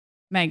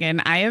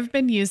Megan, I have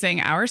been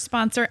using our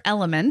sponsor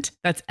Element,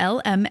 that's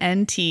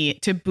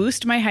LMNT, to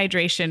boost my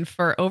hydration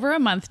for over a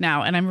month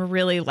now, and I'm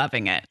really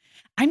loving it.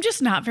 I'm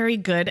just not very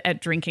good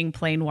at drinking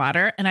plain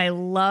water, and I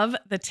love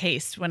the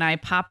taste when I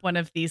pop one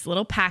of these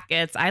little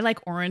packets. I like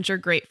orange or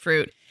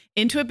grapefruit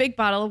into a big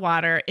bottle of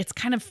water. It's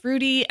kind of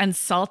fruity and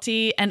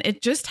salty, and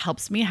it just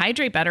helps me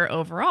hydrate better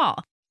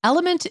overall.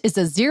 Element is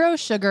a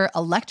zero-sugar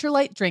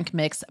electrolyte drink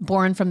mix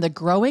born from the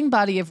growing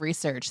body of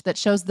research that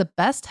shows the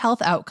best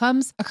health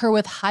outcomes occur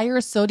with higher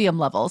sodium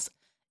levels.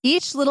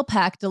 Each little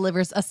pack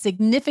delivers a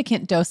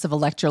significant dose of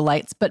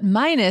electrolytes, but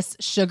minus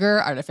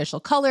sugar, artificial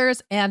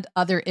colors, and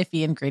other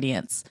iffy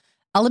ingredients.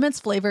 Element's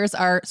flavors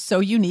are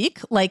so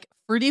unique, like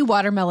fruity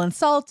watermelon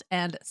salt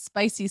and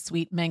spicy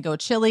sweet mango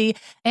chili.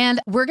 And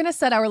we're going to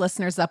set our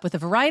listeners up with a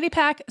variety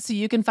pack so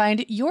you can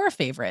find your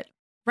favorite.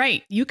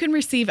 Right. You can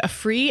receive a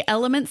free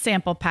Element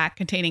sample pack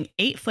containing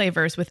 8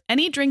 flavors with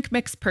any drink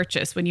mix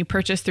purchase when you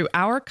purchase through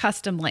our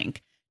custom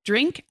link,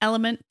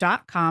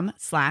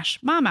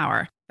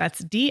 drinkelement.com/momhour.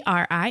 That's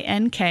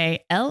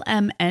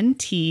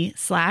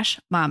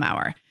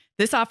DRINKLMNT/momhour.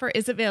 This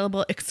is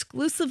available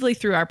exclusively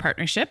through our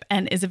partnership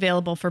and is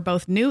available for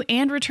both new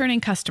and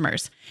returning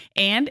customers.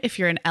 And if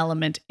you're an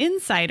Element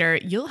insider,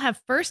 you'll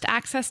have first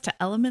access to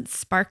Element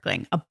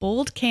Sparkling, a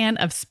bold can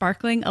of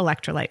sparkling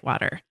electrolyte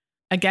water.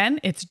 Again,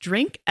 it's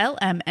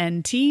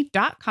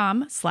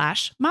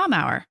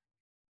drinklmnt.com/momhour.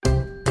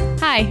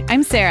 Hi,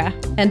 I'm Sarah.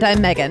 And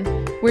I'm Megan.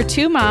 We're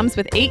 2 moms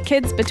with 8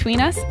 kids between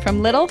us,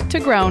 from little to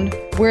grown.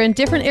 We're in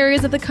different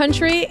areas of the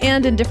country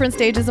and in different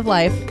stages of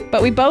life.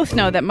 But we both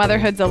know that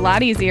motherhood's a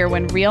lot easier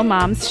when real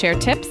moms share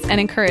tips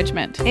and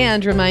encouragement.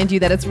 And remind you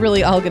that it's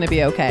really all going to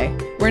be okay.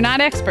 We're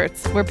not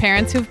experts. We're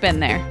parents who've been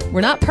there.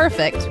 We're not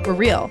perfect. We're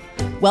real.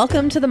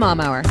 Welcome to the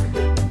Mom Hour.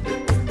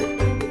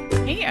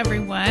 Hey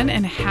everyone,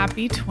 and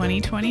happy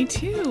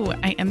 2022.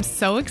 I am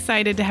so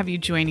excited to have you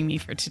joining me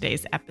for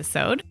today's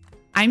episode.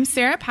 I'm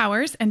Sarah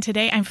Powers, and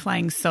today I'm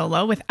flying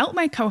solo without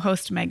my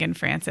co-host Megan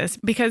Francis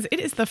because it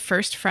is the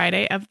first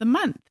Friday of the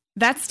month.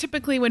 That's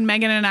typically when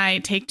Megan and I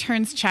take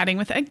turns chatting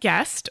with a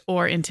guest,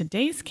 or in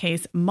today's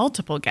case,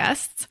 multiple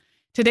guests.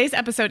 Today's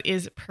episode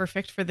is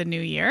perfect for the new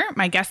year.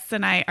 My guests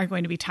and I are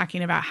going to be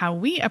talking about how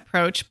we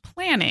approach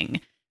planning.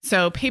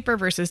 So paper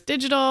versus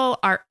digital,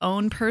 our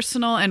own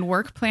personal and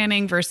work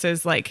planning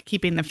versus like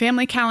keeping the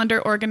family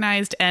calendar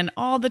organized, and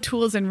all the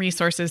tools and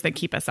resources that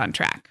keep us on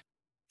track.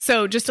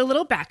 So just a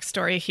little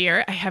backstory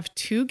here. I have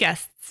 2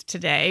 guests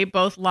today,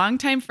 both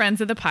longtime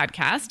friends of the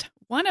podcast.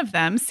 One of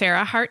them,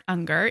 Sarah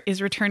Hart-Unger,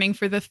 is returning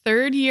for the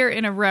 3rd year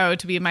in a row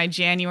to be my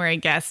January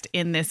guest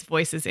in this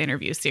Voices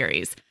interview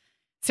series.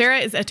 Sarah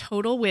is a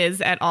total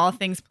whiz at all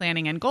things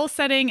planning and goal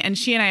setting, and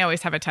she and I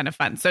always have a ton of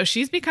fun. So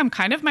she's become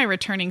kind of my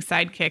returning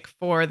sidekick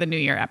for the New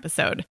Year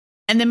episode.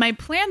 And then my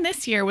plan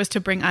this year was to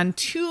bring on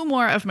 2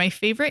 more of my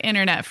favorite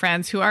internet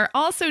friends who are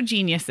also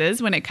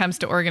geniuses when it comes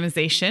to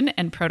organization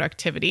and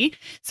productivity.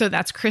 So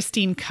that's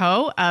Christine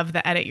Coe of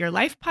the Edit Your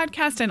Life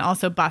podcast and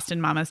also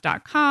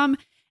BostonMamas.com,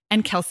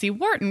 and Kelsey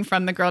Wharton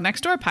from the Girl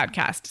Next Door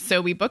podcast. So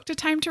we booked a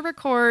time to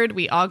record.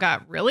 We all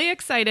got really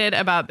excited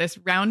about this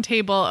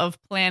roundtable of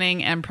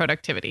planning and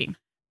productivity.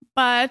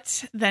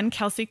 But then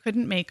Kelsey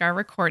couldn't make our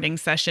recording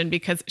session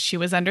because she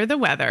was under the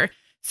weather.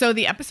 So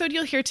the episode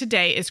you'll hear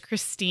today is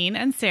Christine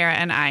and Sarah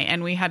and I,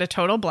 and we had a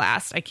total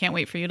blast. I can't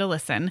wait for you to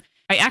listen.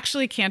 I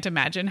actually can't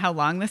imagine how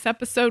long this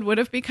episode would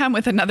have become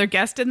with another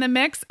guest in the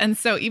mix. And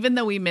so even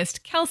though we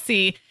missed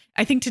Kelsey,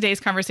 I think today's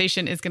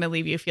conversation is going to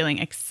leave you feeling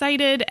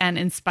excited and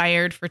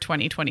inspired for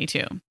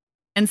 2022.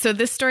 And so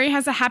this story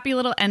has a happy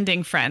little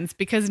ending, friends,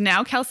 because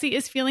now Kelsey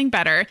is feeling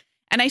better.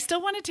 And I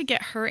still wanted to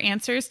get her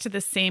answers to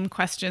the same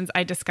questions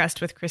I discussed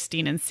with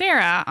Christine and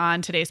Sarah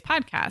on today's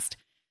podcast.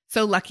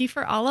 So lucky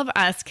for all of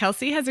us,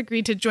 Kelsey has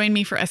agreed to join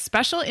me for a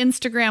special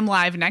Instagram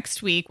Live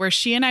next week where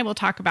she and I will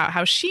talk about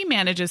how she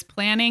manages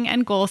planning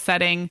and goal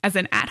setting as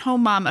an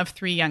at-home mom of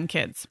 3 young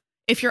kids.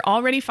 If you're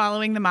already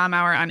following the Mom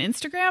Hour on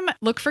Instagram,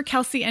 look for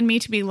Kelsey and me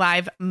to be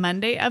live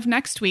Monday of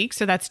next week.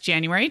 So that's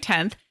January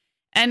 10th.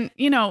 And,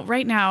 you know,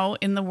 right now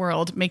in the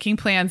world, making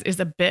plans is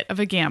a bit of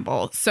a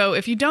gamble. So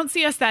if you don't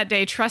see us that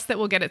day, trust that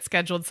we'll get it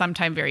scheduled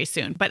sometime very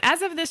soon. But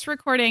as of this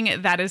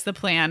recording, that is the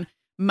plan.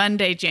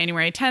 Monday,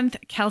 January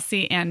 10th,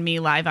 Kelsey and me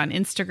live on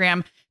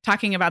Instagram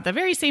talking about the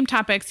very same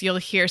topics you'll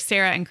hear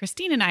Sarah and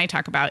Christine and I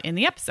talk about in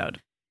the episode.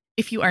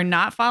 If you are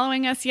not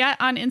following us yet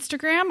on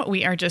Instagram,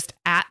 we are just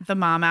at the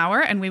Mom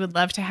Hour, and we would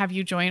love to have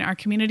you join our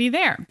community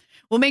there.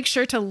 We'll make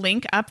sure to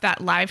link up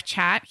that live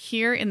chat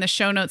here in the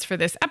show notes for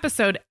this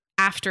episode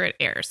after it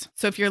airs.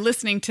 So if you're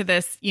listening to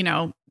this, you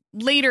know,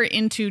 later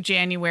into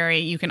January,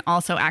 you can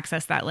also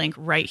access that link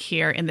right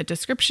here in the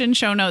description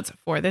show notes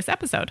for this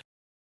episode.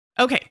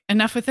 Okay,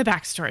 enough with the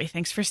backstory.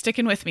 Thanks for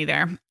sticking with me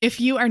there.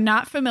 If you are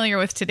not familiar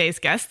with today's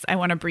guests, I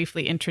want to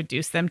briefly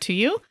introduce them to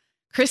you.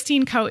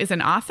 Christine Coe is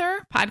an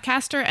author,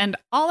 podcaster, and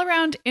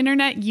all-around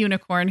internet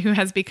unicorn who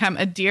has become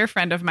a dear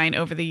friend of mine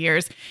over the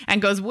years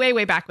and goes way,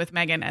 way back with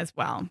Megan as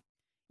well.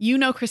 You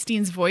know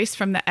Christine's voice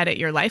from the Edit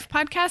Your Life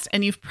podcast,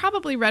 and you've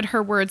probably read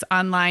her words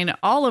online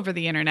all over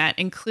the internet,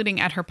 including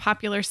at her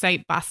popular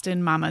site,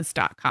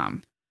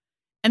 bostonmamas.com.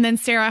 And then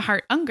Sarah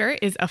Hart-Unger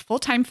is a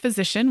full-time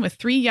physician with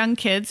 3 young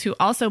kids who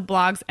also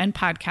blogs and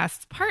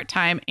podcasts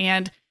part-time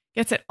and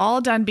gets it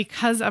all done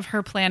because of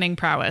her planning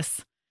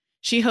prowess.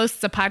 She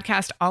hosts a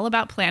podcast all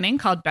about planning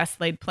called Best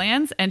Laid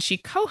Plans, and she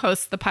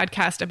co-hosts the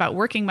podcast about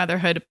working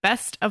motherhood,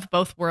 Best of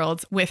Both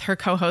Worlds, with her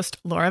co-host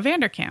Laura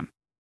Vanderkam.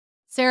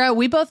 Sarah,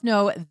 we both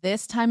know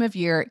this time of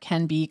year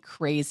can be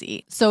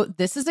crazy. So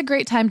this is a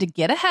great time to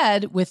get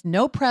ahead with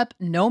no prep,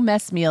 no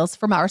mess meals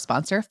from our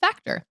sponsor,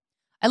 Factor.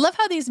 I love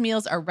how these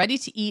meals are ready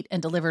to eat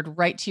and delivered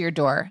right to your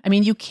door. I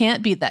mean, you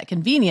can't beat that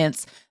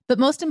convenience, but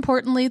most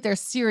importantly, they're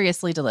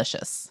seriously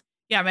delicious.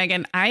 Yeah,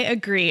 Megan, I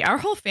agree. Our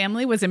whole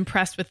family was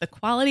impressed with the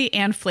quality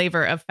and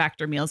flavor of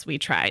Factor meals we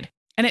tried.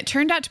 And it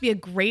turned out to be a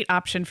great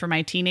option for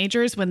my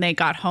teenagers when they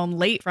got home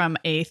late from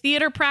a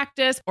theater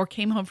practice or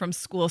came home from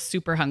school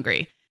super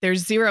hungry.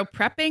 There's zero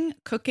prepping,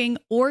 cooking,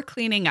 or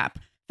cleaning up.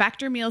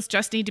 Factor meals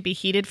just need to be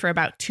heated for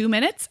about 2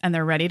 minutes and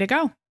they're ready to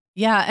go.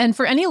 Yeah, and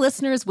for any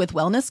listeners with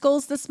wellness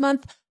goals this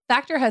month,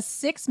 Factor has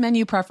 6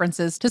 menu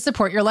preferences to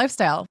support your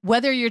lifestyle.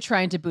 Whether you're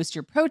trying to boost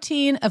your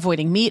protein,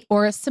 avoiding meat,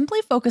 or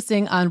simply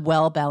focusing on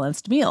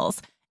well-balanced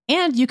meals.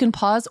 And you can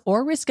pause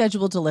or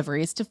reschedule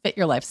deliveries to fit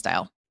your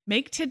lifestyle.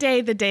 Make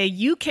today the day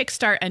you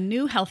kickstart a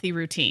new healthy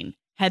routine.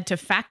 Head to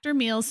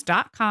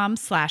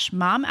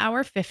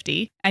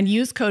factormeals.com/momhour50 and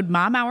use code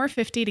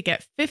momhour50 to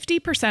get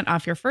 50%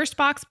 off your first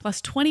box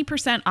plus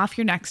 20% off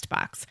your next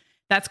box.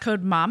 That's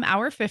code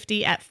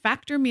momhour50 at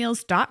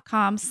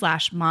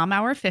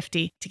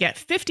factormeals.com/momhour50 to get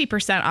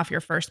 50% off your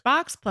first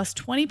box plus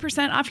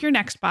 20% off your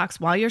next box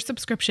while your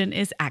subscription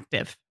is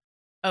active.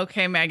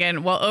 Okay,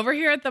 Megan. Well, over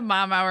here at the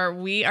Mom Hour,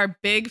 we are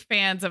big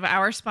fans of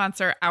our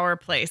sponsor, Our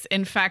Place.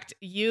 In fact,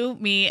 you,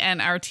 me,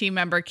 and our team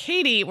member,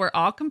 Katie, were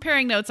all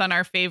comparing notes on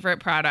our favorite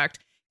product.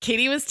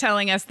 Katie was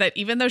telling us that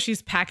even though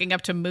she's packing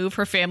up to move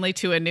her family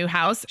to a new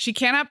house, she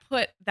cannot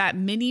put that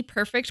mini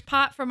perfect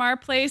pot from Our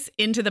Place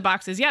into the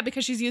boxes yet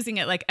because she's using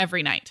it like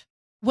every night.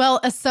 Well,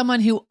 as someone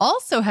who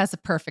also has a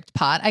perfect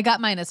pot, I got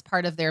mine as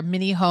part of their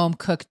mini home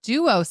cook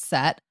duo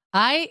set.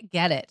 I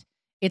get it.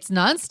 It's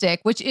nonstick,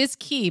 which is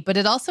key, but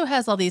it also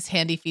has all these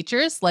handy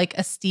features like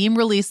a steam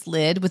release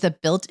lid with a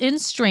built-in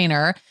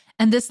strainer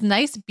and this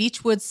nice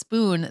beechwood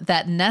spoon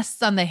that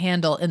nests on the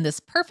handle in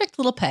this perfect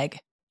little peg.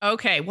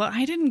 Okay, well,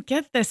 I didn't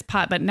get this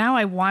pot, but now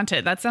I want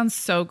it. That sounds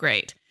so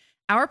great.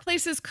 Our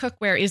Place's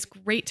cookware is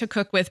great to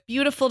cook with,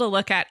 beautiful to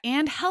look at,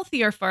 and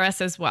healthier for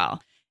us as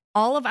well.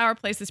 All of Our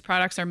Place's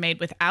products are made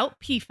without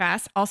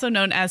PFAS, also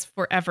known as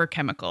forever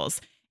chemicals.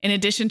 In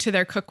addition to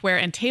their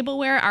cookware and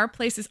tableware, Our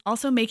Place is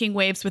also making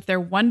waves with their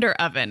Wonder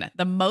Oven,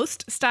 the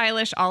most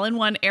stylish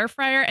all-in-one air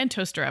fryer and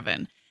toaster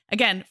oven.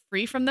 Again,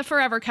 free from the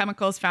forever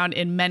chemicals found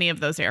in many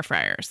of those air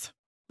fryers.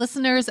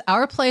 Listeners,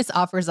 Our Place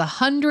offers a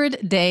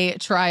 100-day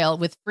trial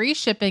with free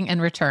shipping and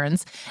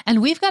returns,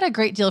 and we've got a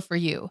great deal for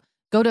you.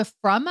 Go to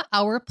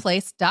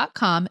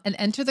FromOurPlace.com and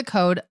enter the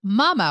code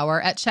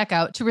MOMHOUR at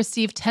checkout to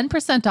receive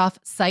 10% off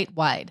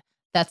site-wide.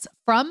 That's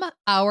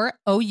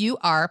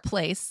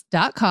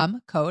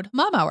FromOurPlace.com, code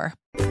MOMHOUR.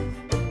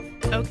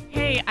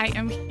 Okay, I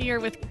am here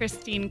with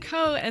Christine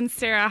Coe and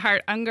Sarah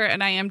Hart-Unger,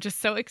 and I am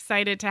just so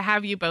excited to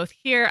have you both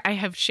here. I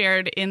have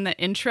shared in the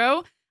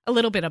intro a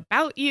little bit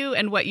about you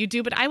and what you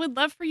do, but I would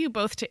love for you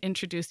both to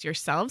introduce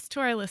yourselves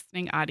to our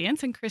listening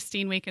audience. And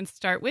Christine, we can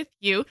start with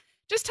you.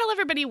 Just tell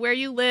everybody where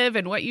you live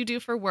and what you do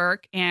for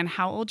work and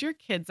how old your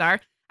kids are.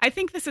 I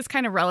think this is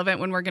kind of relevant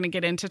when we're going to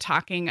get into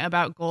talking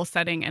about goal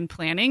setting and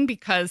planning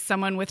because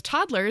someone with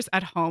toddlers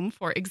at home,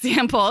 for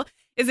example,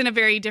 is in a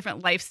very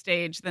different life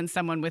stage than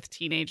someone with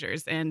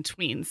teenagers and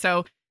tweens.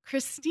 So,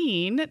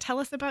 Christine, tell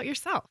us about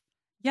yourself.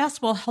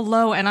 Yes, well,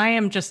 hello. And I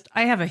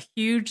have a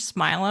huge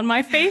smile on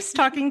my face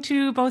talking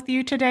to both of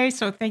you today.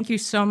 So thank you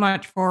so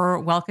much for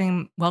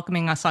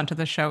welcoming us onto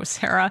the show,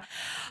 Sarah.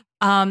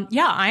 I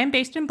am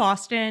based in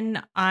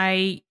Boston.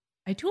 I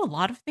do a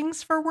lot of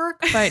things for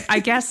work, but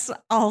I guess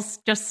I'll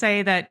just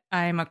say that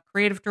I'm a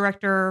creative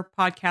director,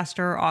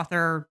 podcaster,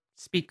 author,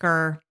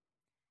 speaker,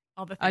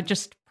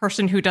 just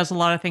person who does a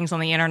lot of things on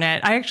the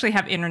internet. I actually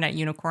have Internet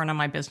Unicorn on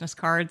my business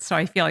card, so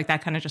I feel like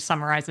that kind of just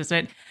summarizes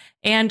it.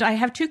 And I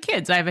have 2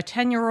 kids. I have a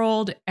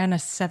 10-year-old and a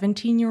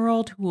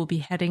 17-year-old who will be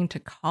heading to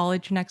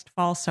college next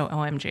fall, so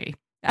OMG.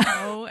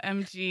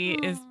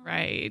 OMG is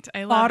right.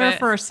 I love Fodder it.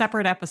 for a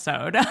separate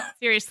episode.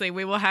 Seriously,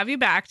 we will have you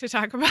back to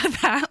talk about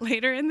that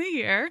later in the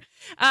year.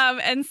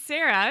 And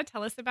Sarah,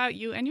 tell us about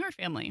you and your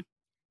family.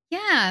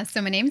 Yeah,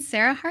 so my name is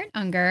Sarah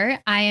Hart-Unger.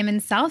 I am in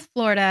South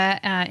Florida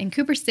in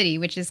Cooper City,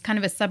 which is kind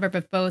of a suburb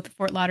of both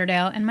Fort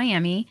Lauderdale and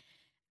Miami.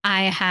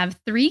 I have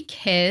 3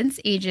 kids,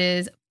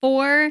 ages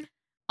 4,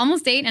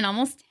 almost 8, and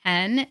almost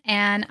 10,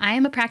 and I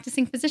am a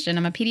practicing physician.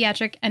 I'm a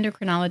pediatric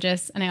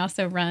endocrinologist, and I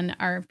also run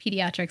our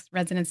pediatrics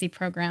residency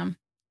program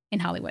in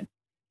Hollywood.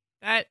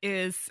 That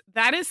is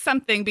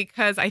something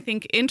because I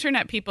think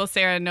internet people,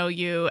 Sarah, know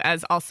you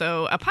as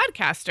also a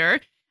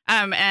podcaster.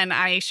 And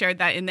I shared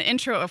that in the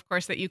intro, of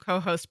course, that you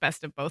co-host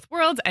Best of Both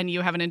Worlds, and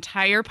you have an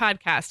entire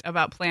podcast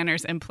about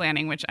planners and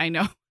planning, which I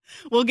know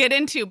we'll get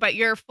into. But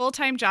your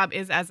full-time job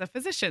is as a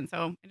physician,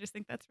 so I just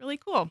think that's really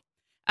cool.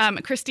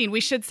 Christine,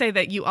 we should say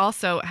that you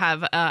also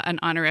have an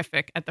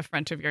honorific at the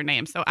front of your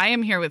name. So I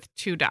am here with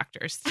 2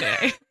 doctors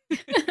today.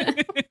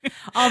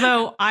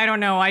 Although I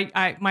don't know,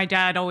 my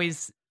dad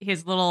always,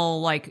 his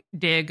little like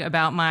dig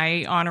about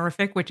my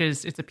honorific, which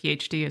is it's a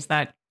PhD, is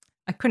that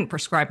I couldn't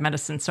prescribe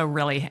medicine. So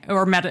really,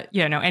 or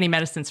any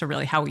medicine. So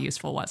really, how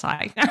useful was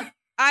I?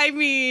 I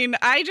mean,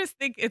 I just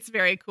think it's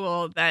very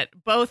cool that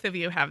both of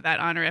you have that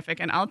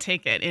honorific, and I'll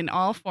take it in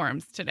all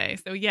forms today.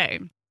 So yay.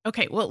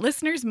 Okay, well,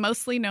 listeners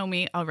mostly know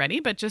me already,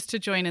 but just to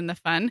join in the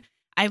fun,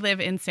 I live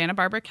in Santa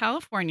Barbara,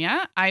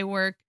 California. I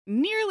work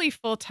nearly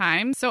full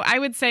time, so I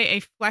would say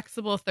a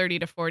flexible 30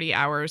 to 40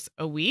 hours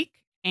a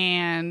week.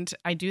 And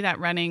I do that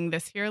running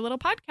this here little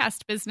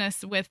podcast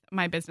business with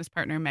my business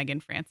partner, Megan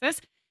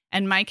Francis.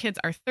 And my kids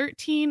are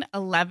 13,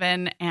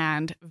 11,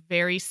 and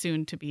very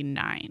soon to be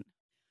 9.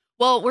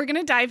 Well, we're going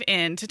to dive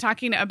into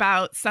talking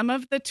about some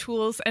of the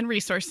tools and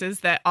resources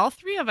that all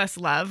 3 of us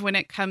love when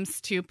it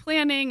comes to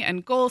planning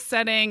and goal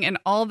setting and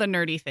all the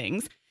nerdy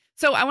things.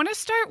 So I want to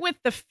start with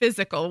the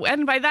physical.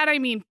 And by that, I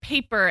mean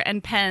paper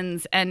and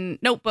pens and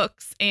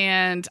notebooks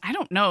and I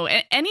don't know,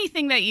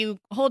 anything that you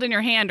hold in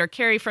your hand or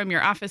carry from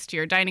your office to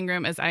your dining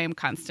room, as I am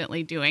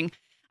constantly doing.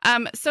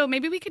 So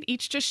maybe we could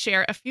each just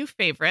share a few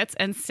favorites.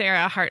 And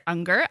Sarah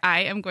Hart-Unger,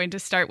 I am going to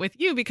start with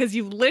you because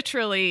you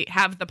literally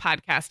have the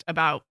podcast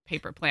about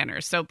paper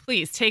planners. So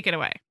please take it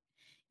away.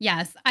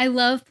 Yes, I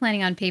love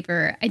planning on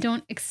paper. I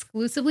don't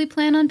exclusively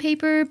plan on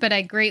paper, but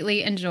I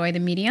greatly enjoy the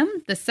medium,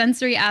 the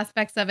sensory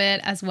aspects of it,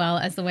 as well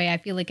as the way I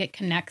feel like it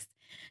connects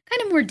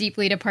kind of more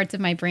deeply to parts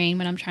of my brain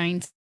when I'm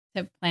trying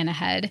to plan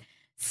ahead.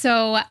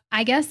 So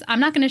I guess I'm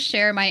not going to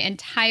share my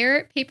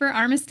entire paper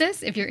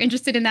armistice. If you're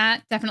interested in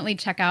that, definitely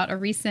check out a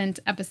recent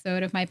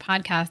episode of my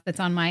podcast that's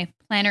on my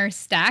planner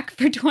stack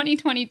for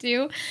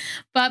 2022.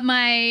 But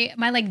my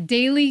like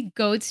daily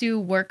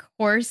go-to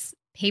workhorse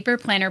paper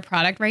planner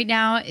product right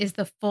now is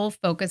the Full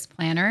Focus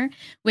Planner,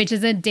 which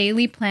is a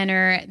daily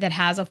planner that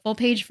has a full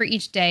page for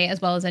each day as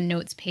well as a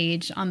notes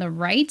page on the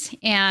right.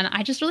 And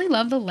I just really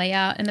love the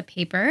layout and the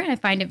paper. I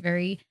find it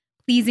very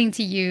pleasing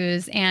to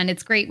use. And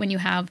it's great when you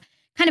have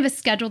kind of a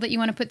schedule that you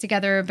want to put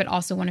together, but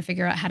also want to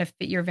figure out how to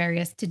fit your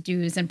various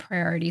to-dos and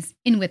priorities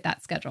in with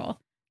that schedule.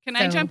 Can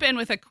I jump in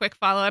with a quick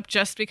follow-up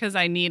just because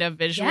I need a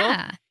visual?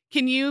 Yeah.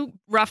 Can you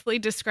roughly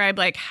describe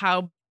like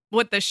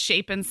what the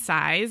shape and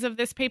size of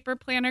this paper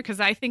planner? Because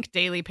I think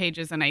daily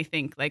pages and I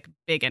think like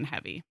big and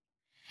heavy.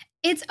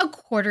 It's a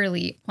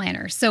quarterly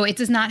planner, so it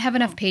does not have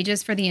enough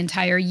pages for the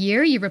entire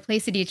year. You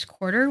replace it each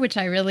quarter, which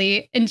I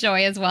really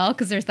enjoy as well,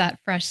 because there's that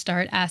fresh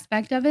start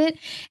aspect of it.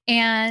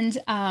 And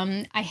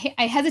I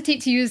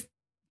hesitate to use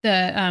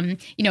the,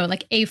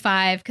 like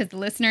A5, because the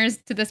listeners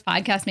to this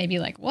podcast may be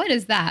like, what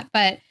is that?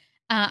 But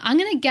I'm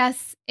going to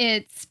guess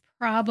it's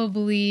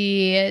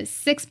probably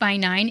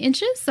 6x9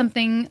 inches,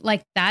 something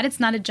like that.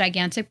 It's not a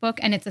gigantic book,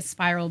 and it's a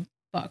spiral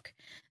book.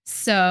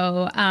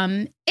 So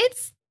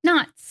it's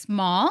not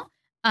small.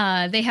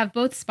 They have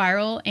both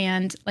spiral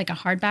and like a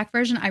hardback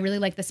version. I really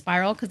like the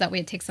spiral because that way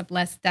it takes up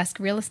less desk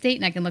real estate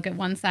and I can look at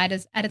one side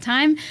at a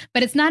time.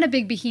 But it's not a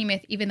big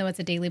behemoth, even though it's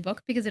a daily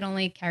book, because it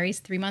only carries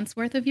 3 months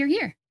worth of your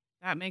year.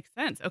 That makes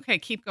sense. Okay,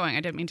 keep going. I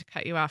didn't mean to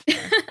cut you off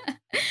there.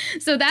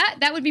 So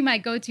that would be my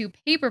go-to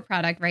paper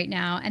product right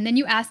now. And then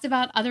you asked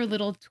about other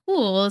little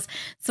tools.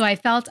 So I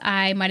felt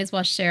I might as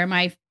well share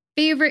my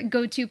favorite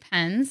go-to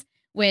pens,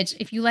 which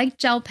if you like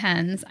gel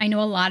pens, I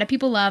know a lot of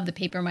people love the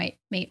Paper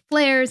Mate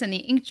Flares and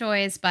the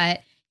Inkjoys,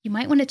 but you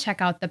might want to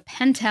check out the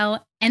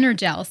Pentel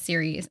Energel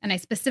series. And I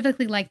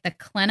specifically like the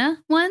Klena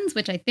ones,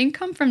 which I think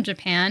come from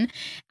Japan.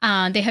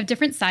 They have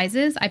different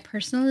sizes. I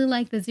personally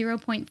like the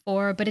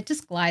 0.4, but it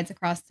just glides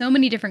across so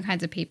many different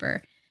kinds of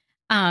paper.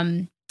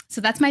 So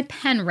that's my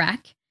pen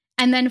rec.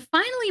 And then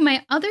finally,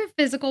 my other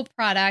physical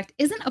product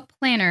isn't a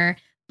planner,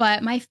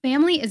 but my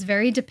family is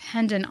very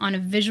dependent on a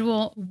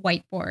visual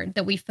whiteboard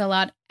that we fill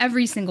out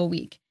every single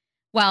week.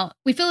 Well,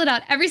 we fill it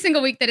out every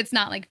single week that it's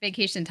not like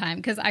vacation time,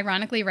 because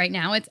ironically right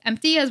now it's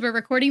empty as we're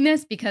recording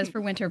this because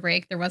for winter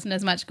break, there wasn't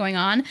as much going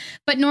on.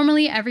 But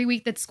normally every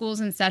week that school's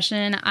in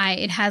session,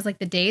 it has like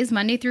the days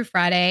Monday through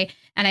Friday,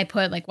 and I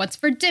put like what's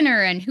for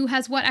dinner and who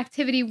has what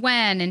activity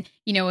when, and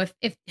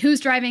if who's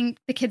driving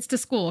the kids to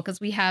school,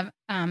 because we have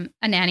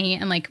a nanny,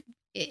 and like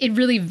it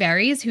really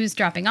varies who's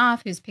dropping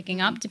off, who's picking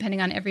up, depending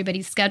on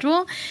everybody's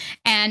schedule.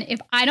 And if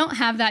I don't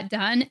have that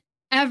done,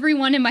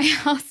 everyone in my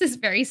house is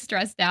very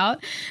stressed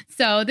out.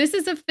 So this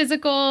is a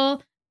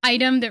physical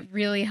item that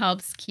really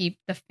helps keep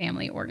the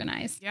family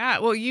organized. Yeah.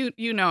 Well,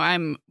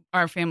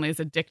 our family is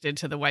addicted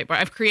to the whiteboard.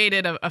 I've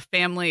created a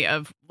family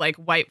of like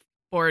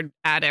whiteboard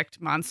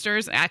addict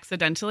monsters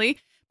accidentally.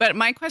 But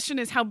my question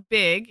is, how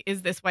big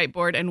is this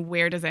whiteboard and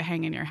where does it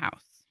hang in your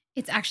house?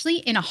 It's actually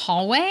in a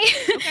hallway,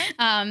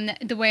 Okay.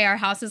 The way our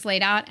house is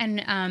laid out.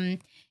 And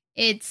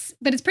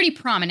But it's pretty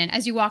prominent.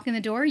 As you walk in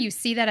the door, you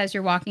see that as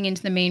you're walking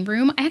into the main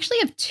room. I actually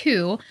have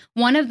two.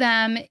 One of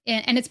them,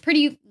 and it's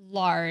pretty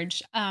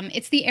large.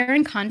 It's the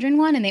Erin Condren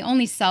one, and they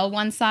only sell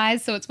one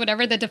size. So it's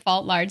whatever the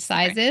default large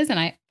size is. And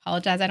I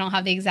apologize, I don't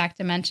have the exact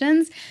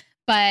dimensions.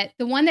 But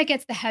the one that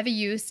gets the heavy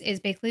use is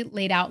basically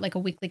laid out like a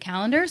weekly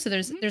calendar. So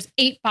there's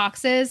 8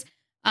 boxes,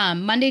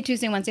 Monday,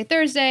 Tuesday, Wednesday,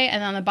 Thursday,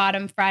 and on the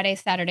bottom, Friday,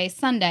 Saturday,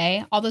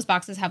 Sunday. All those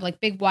boxes have like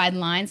big wide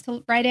lines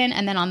to write in.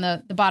 And then on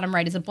the bottom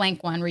right is a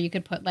blank one where you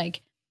could put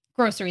like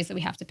groceries that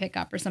we have to pick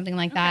up or something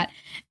like that.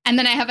 And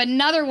then I have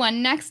another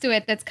one next to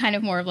it that's kind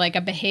of more of like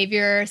a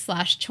behavior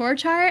 / chore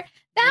chart.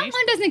 That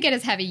one doesn't get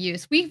as heavy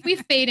use. We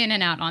fade in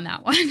and out on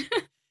that one.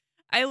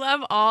 I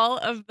love all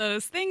of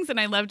those things. And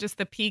I love just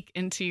the peek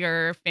into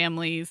your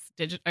family's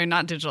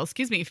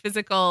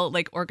physical,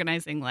 like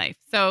organizing life.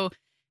 So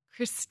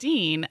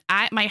Christine,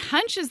 my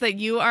hunch is that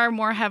you are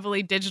more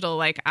heavily digital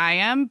like I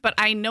am, but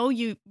I know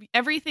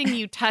everything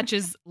you touch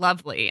is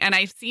lovely. And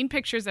I've seen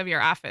pictures of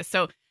your office.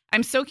 So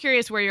I'm so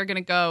curious where you're going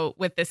to go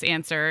with this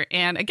answer.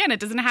 And again, it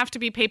doesn't have to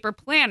be paper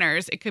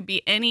planners. It could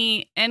be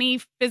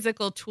any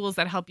physical tools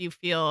that help you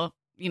feel,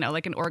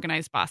 like an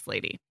organized boss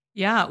lady.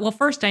 Yeah. Well,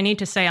 first, I need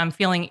to say I'm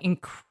feeling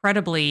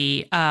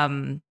incredibly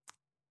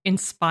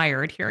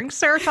inspired hearing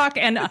Sarah talk.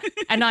 And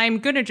I'm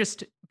going to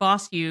just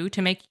boss you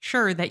to make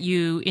sure that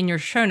you, in your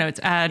show notes,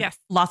 add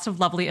lots of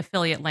lovely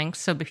affiliate links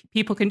so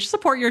people can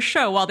support your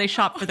show while they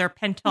shop for their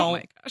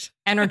Pentel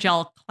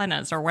Energel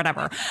Cleanse or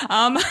whatever.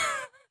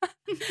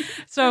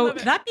 So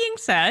that being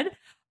said,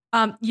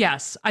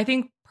 yes, I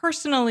think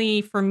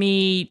personally for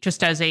me,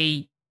 just as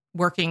a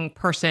working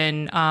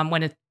person,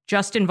 when it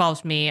just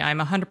involves me, I'm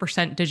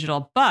 100%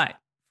 digital. But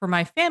for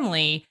my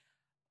family,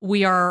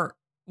 we are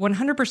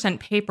 100%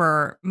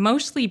 paper,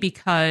 mostly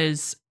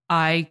because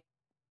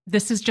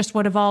this is just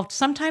what evolved.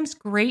 Sometimes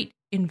great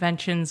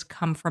inventions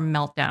come from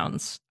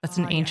meltdowns. That's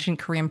an ancient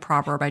Korean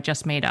proverb I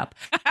just made up.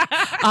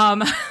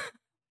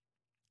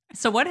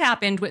 So what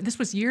happened, this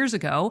was years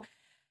ago,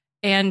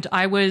 and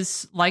I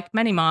was, like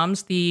many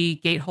moms, the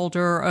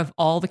gateholder of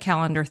all the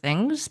calendar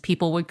things.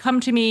 People would come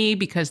to me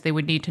because they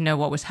would need to know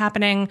what was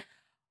happening.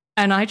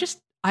 And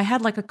I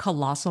had like a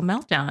colossal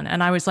meltdown.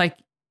 And I was like,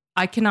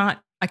 I cannot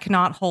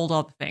hold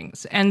all the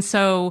things. And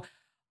so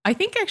I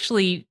think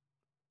actually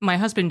my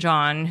husband,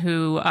 John,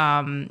 who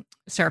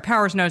Sarah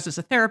Powers knows as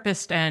a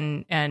therapist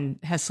and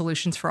has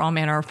solutions for all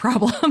manner of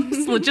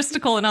problems,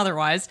 logistical and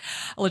otherwise,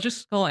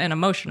 logistical and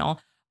emotional.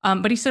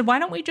 But he said, why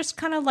don't we just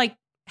kind of like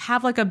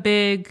have like a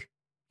big,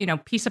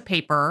 piece of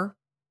paper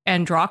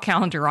and draw a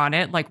calendar on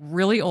it, like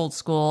really old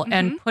school,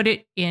 and put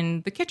it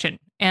in the kitchen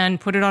and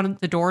put it on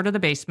the door to the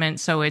basement.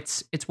 So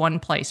it's one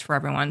place for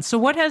everyone. So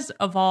what has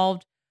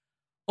evolved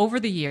over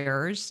the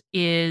years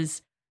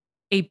is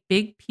a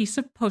big piece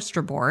of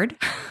poster board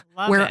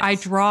where I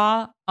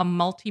draw a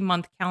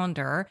multi-month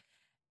calendar.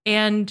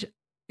 And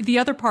the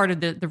other part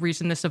of the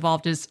reason this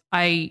evolved is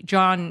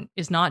John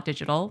is not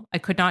digital. I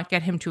could not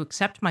get him to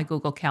accept my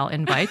Google Cal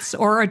invites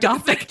or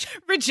adopt it.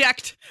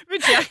 Reject.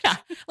 Yeah,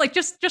 like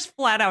just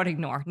flat out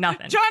ignore,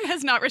 nothing. John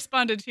has not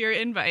responded to your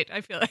invite,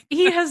 I feel like.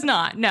 He has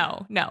not.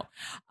 No.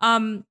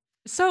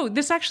 So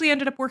this actually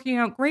ended up working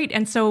out great.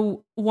 And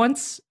so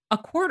once a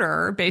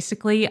quarter,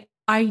 basically,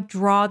 I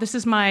draw. This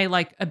is my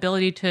like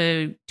ability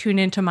to tune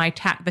into my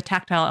the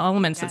tactile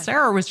elements that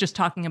Sarah was just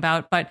talking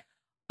about. But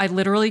I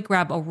literally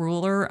grab a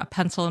ruler, a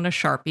pencil, and a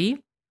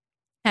Sharpie,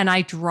 and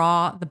I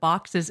draw the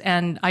boxes.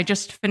 And I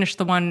just finished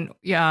the one,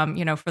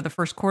 for the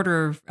first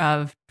quarter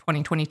of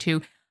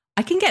 2022.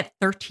 I can get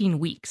 13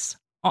 weeks,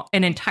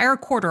 an entire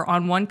quarter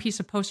on one piece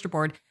of poster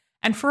board.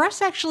 And for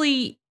us,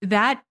 actually,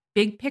 that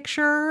big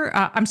picture,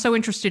 I'm so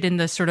interested in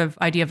the sort of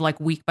idea of like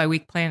week by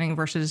week planning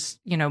versus,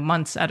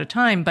 months at a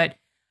time. But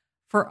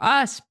for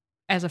us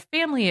as a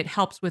family, it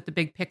helps with the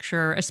big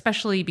picture,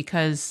 especially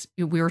because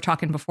we were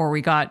talking before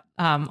we got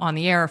on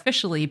the air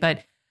officially,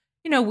 but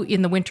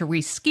in the winter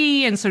we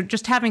ski. And so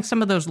just having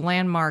some of those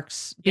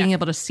landmarks, being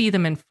able to see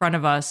them in front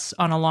of us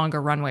on a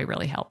longer runway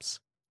really helps.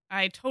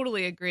 I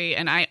totally agree.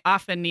 And I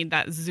often need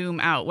that zoom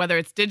out, whether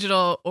it's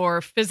digital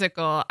or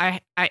physical.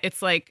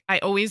 It's like, I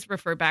always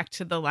refer back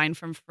to the line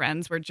from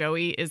Friends where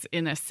Joey is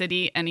in a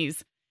city and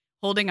he's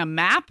holding a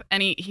map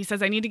and he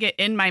says, I need to get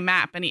in my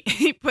map. And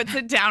he puts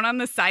it down on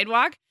the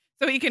sidewalk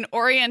so he can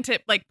orient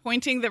it, like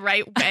pointing the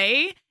right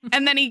way.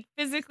 And then he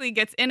physically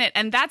gets in it.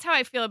 And that's how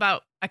I feel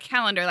about a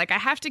calendar. Like I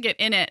have to get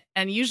in it.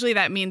 And usually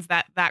that means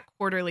that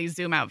quarterly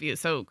zoom out view.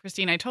 So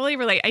Christine, I totally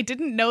relate. I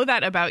didn't know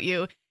that about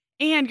you.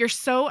 And you're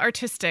so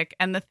artistic.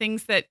 And the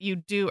things that you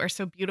do are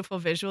so beautiful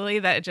visually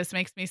that it just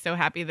makes me so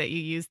happy that you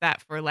use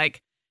that for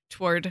like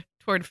toward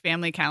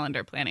family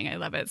calendar planning. I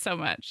love it so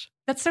much.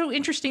 That's so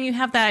interesting. You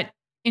have that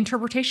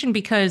interpretation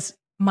because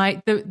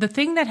the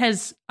thing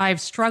that I've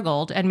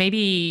struggled, and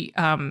maybe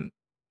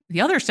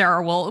the other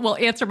Sarah will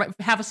answer,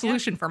 have a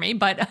solution for me.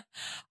 But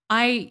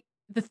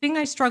the thing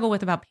I struggle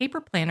with about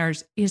paper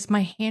planners is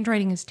my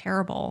handwriting is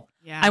terrible.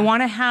 Yeah. I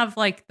want to have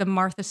like the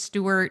Martha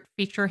Stewart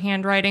feature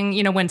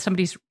handwriting, when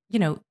somebody's,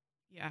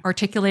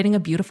 articulating a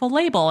beautiful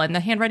label and the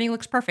handwriting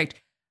looks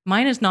perfect.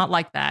 mine is not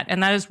like that.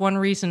 And that is one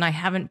reason I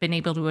haven't been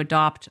able to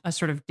adopt a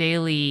sort of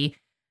daily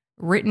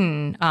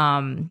written,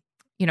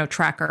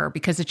 tracker,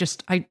 because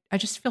I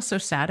just feel so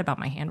sad about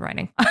my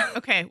handwriting.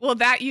 Okay. Well,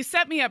 that you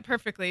set me up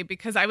perfectly,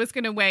 because I was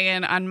going to weigh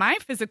in on my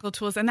physical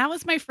tools. And that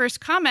was my first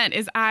comment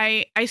is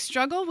I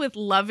struggle with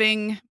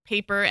loving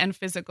paper and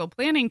physical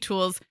planning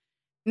tools,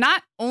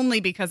 not only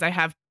because I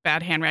have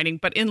bad handwriting,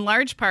 but in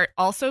large part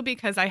also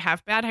because I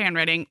have bad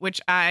handwriting,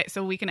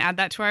 so we can add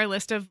that to our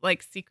list of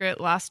like secret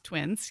lost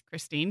twins,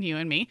 Christine, you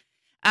and me.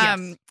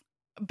 Yes.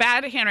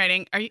 Bad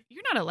handwriting.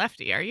 You're not a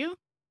lefty, are you?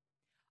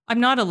 I'm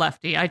not a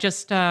lefty. I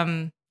just,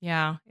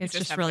 it's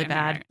just really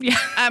bad. Yeah.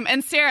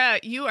 And Sarah,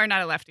 you are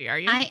not a lefty, are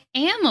you? I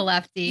am a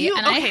lefty,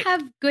 I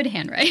have good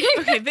handwriting.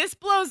 This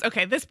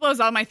blows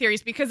all my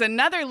theories, because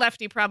another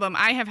lefty problem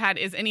I have had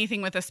is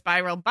anything with a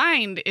spiral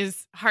bind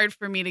is hard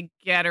for me to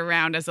get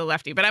around as a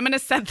lefty. But I'm going to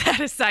set that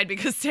aside,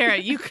 because Sarah,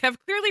 you have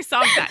clearly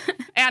solved that.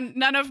 And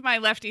none of my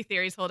lefty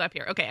theories hold up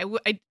here. Okay,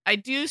 I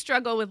do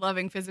struggle with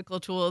loving physical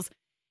tools.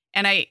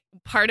 And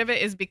part of it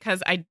is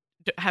because I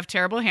have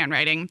terrible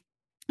handwriting.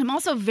 I'm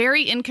also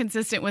very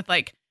inconsistent with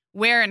like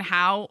where and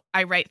how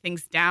I write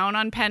things down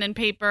on pen and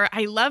paper.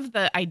 I love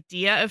the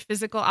idea of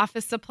physical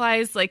office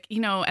supplies. Like,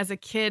 as a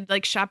kid,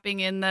 like shopping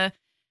in the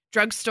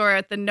drugstore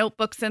at the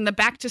notebooks and the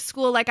back to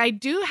school. Like I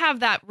do have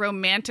that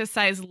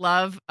romanticized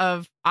love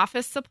of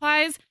office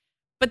supplies,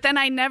 but then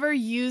I never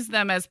use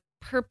them as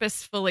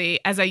purposefully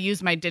as I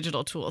use my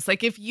digital tools.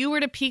 Like if you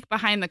were to peek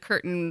behind the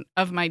curtain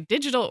of my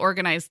digital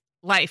organized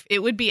life,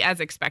 it would be as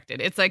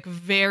expected. It's like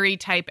very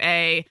type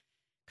A,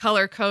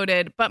 color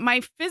coded, but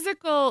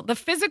the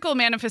physical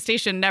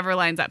manifestation never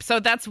lines up. So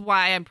that's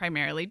why I'm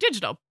primarily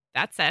digital.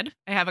 That said,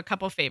 I have a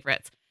couple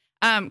favorites.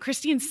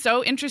 Christine,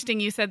 so interesting.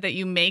 You said that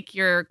you make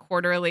your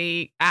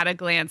quarterly at a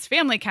glance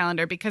family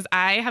calendar, because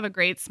I have a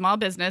great small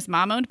business,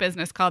 mom-owned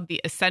business called The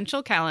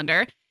Essential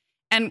Calendar.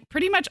 And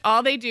pretty much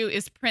all they do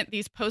is print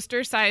these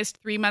poster-sized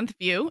 3-month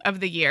view of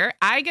the year.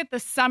 I get the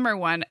summer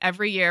one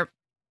every year,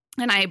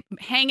 and I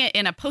hang it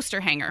in a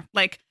poster hanger,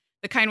 like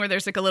the kind where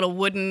there's like a little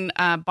wooden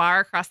bar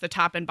across the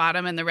top and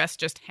bottom, and the rest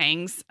just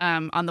hangs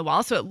on the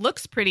wall. So it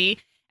looks pretty.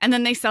 And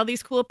then they sell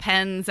these cool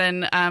pens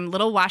and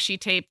little washi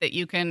tape that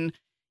you can,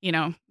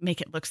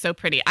 make it look so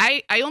pretty.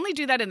 I only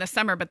do that in the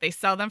summer, but they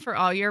sell them for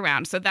all year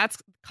round. So that's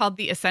called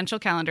The Essential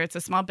Calendar. It's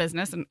a small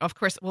business. And of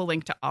course, we'll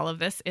link to all of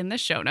this in the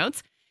show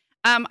notes.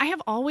 I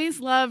have always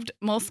loved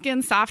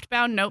Moleskine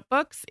softbound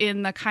notebooks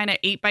in the kind of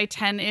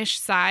 8x10-ish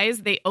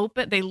size. They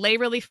lay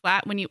really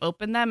flat when you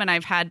open them. And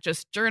I've had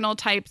just journal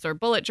types or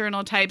bullet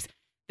journal types.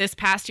 This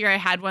past year, I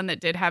had one that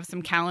did have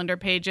some calendar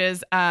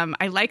pages.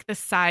 I like the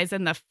size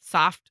and the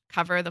soft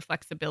cover, the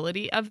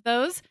flexibility of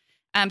those.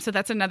 So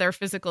that's another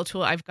physical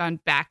tool I've gone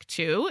back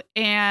to.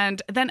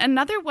 And then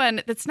another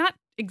one that's not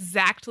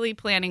exactly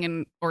planning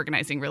and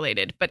organizing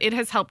related, but it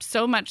has helped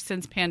so much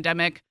since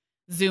pandemic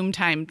Zoom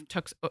time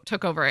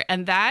took over.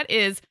 And that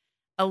is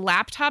a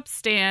laptop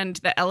stand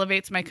that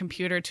elevates my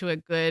computer to a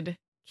good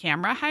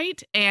camera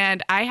height.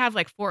 And I have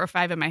like 4 or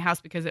 5 in my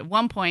house, because at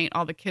one point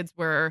all the kids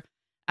were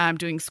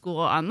doing school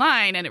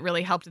online, and it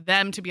really helped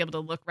them to be able to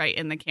look right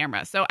in the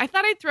camera. So I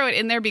thought I'd throw it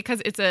in there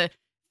because it's a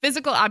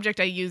physical object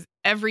I use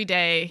every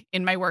day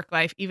in my work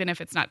life, even if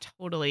it's not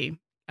totally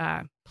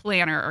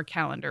planner or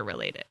calendar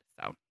related.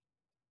 So,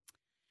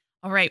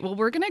 all right. Well,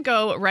 we're going to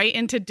go right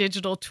into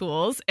digital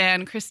tools.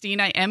 And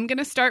Christine, I am going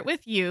to start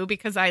with you,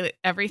 because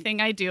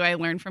everything I do, I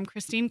learned from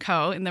Christine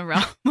Coe in the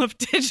realm of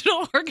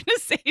digital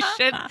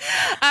organization.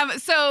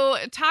 So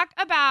talk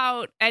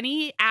about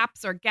any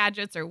apps or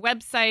gadgets or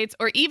websites,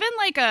 or even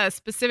like a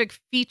specific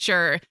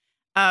feature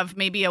of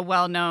maybe a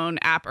well-known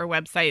app or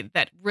website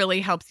that really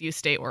helps you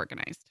stay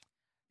organized.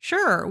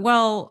 Sure.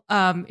 Well,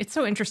 it's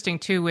so interesting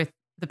too with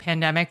the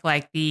pandemic,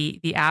 like the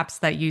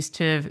apps that used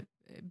to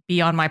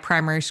be on my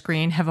primary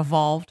screen have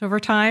evolved over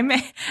time.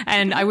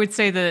 And I would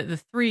say the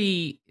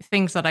 3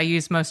 things that I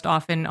use most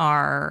often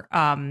are,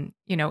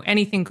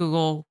 anything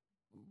Google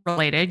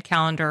related,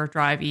 calendar,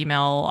 drive,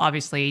 email.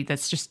 Obviously,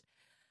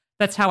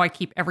 that's how I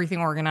keep everything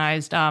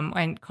organized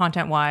and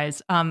content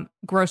wise.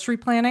 Grocery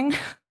planning.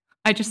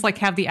 I just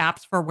have the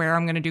apps for where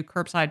I'm going to do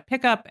curbside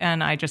pickup,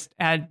 and I just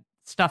add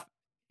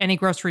any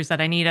groceries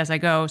that I need as I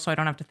go, so I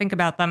don't have to think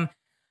about them.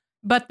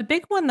 But the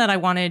big one that I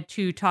wanted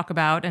to talk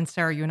about, and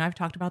Sarah, you and I have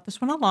talked about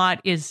this one a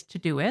lot, is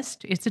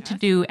Todoist. It's a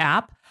to-do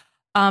app.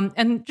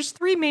 And just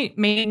 3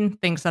 main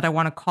things that I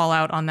want to call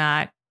out on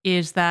that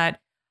is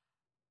that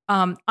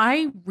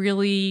I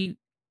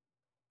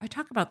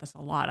talk about this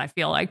a lot, I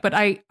feel like, but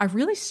I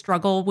really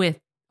struggle with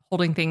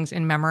holding things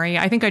in memory.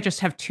 I think I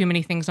just have too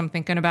many things I'm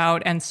thinking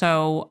about. And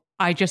so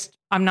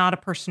I'm not a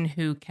person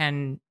who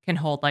can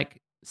hold like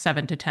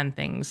 7 to 10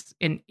 things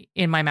in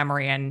my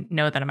memory and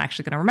know that I'm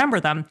actually going to remember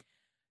them.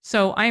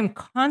 So I am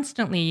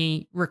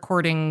constantly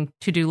recording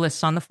to-do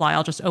lists on the fly.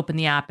 I'll just open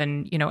the app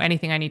and,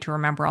 anything I need to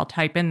remember, I'll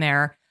type in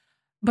there.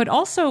 But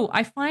also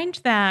I find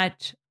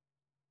that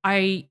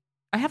I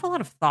have a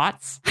lot of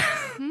thoughts.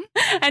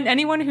 And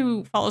anyone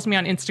who follows me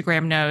on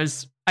Instagram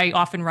knows I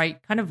often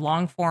write kind of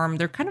long form.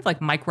 They're kind of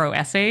like micro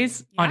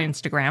essays on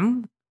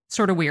Instagram.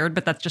 sort of weird,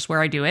 but that's just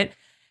where I do it.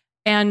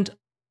 And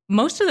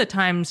most of the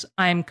times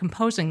I'm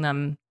composing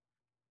them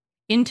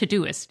in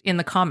Todoist in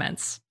the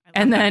comments,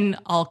 and then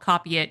I'll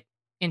copy it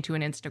into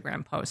an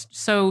Instagram post.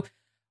 So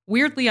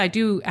weirdly, I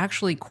do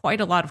actually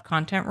quite a lot of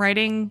content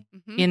writing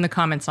in the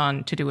comments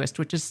on Todoist,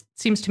 which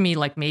seems to me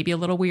like maybe a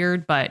little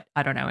weird, but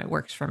I don't know. It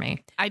works for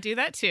me. I do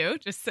that too,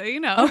 just so you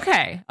know.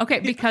 Okay.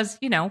 Because,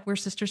 we're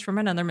sisters from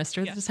another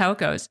mister. This is how it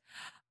goes.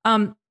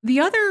 The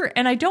other,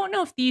 and I don't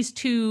know if these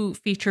two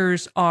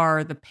features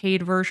are the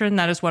paid version.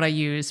 That is what I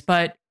use.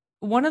 But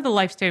one of the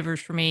lifesavers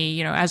for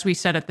me, as we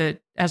said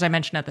as I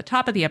mentioned at the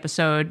top of the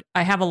episode,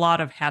 I have a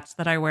lot of hats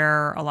that I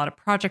wear, a lot of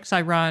projects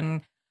I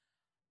run,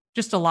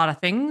 just a lot of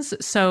things.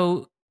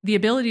 So the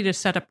ability to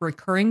set up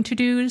recurring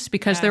to-dos,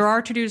 because there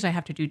are to-dos I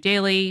have to do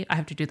daily, I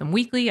have to do them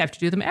weekly, I have to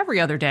do them every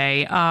other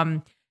day.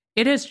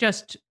 It has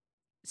just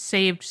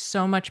saved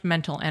so much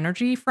mental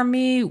energy from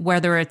me,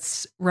 whether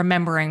it's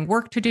remembering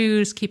work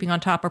to-dos, keeping on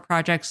top of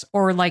projects,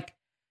 or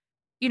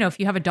if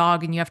you have a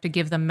dog and you have to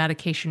give them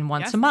medication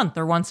once a month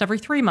or once every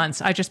 3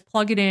 months, I just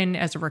plug it in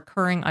as a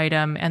recurring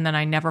item and then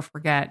I never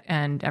forget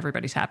and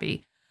everybody's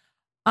happy.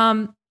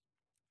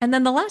 And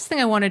then the last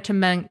thing I wanted to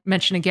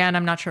mention again,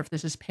 I'm not sure if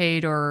this is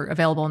paid or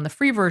available in the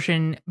free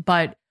version,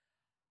 but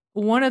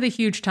one of the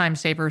huge time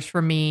savers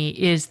for me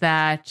is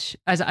that,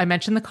 as I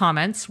mentioned, the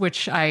comments,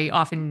 which I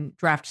often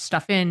draft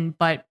stuff in,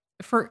 but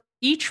for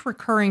each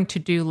recurring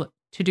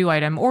to-do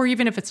item, or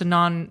even if it's a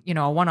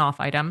one-off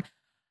item,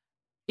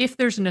 if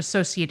there's an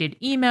associated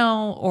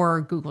email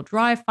or Google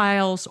Drive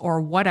files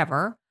or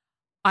whatever,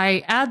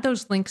 I add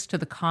those links to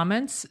the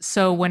comments.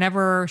 So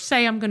whenever,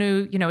 say I'm going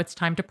to, it's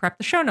time to prep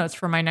the show notes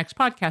for my next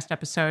podcast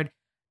episode,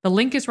 the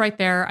link is right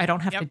there. I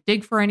don't have to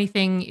dig for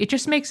anything. It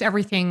just makes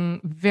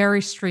everything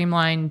very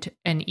streamlined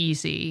and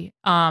easy.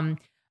 And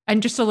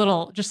just a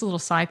little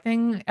side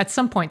thing. At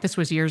some point, this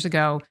was years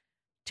ago,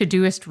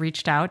 Todoist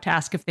reached out to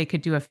ask if they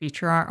could do a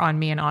feature on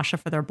me and Asha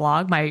for their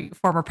blog, my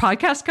former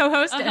podcast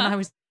co-host. And I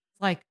was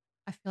like,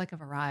 I feel like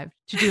I've arrived.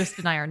 Todoist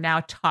and I are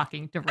now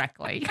talking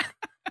directly.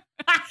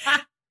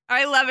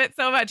 I love it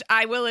so much.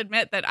 I will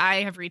admit that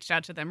I have reached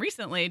out to them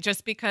recently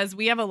just because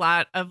we have a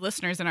lot of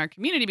listeners in our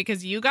community,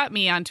 because you got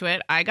me onto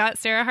it. I got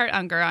Sarah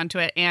Hart-Unger onto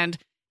it, and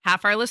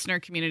half our listener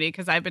community,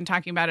 because I've been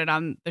talking about it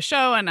on the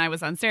show and I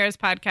was on Sarah's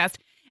podcast.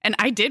 And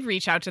I did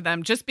reach out to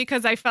them just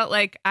because I feel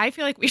like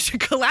we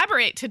should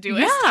collaborate to do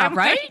it. Yeah,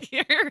 right.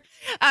 Here.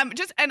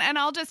 And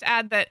I'll just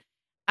add that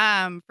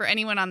for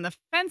anyone on the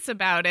fence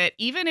about it,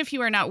 even if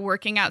you are not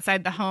working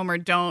outside the home or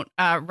don't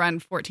run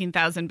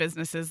 14,000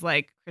 businesses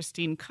like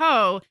Christine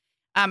Coe,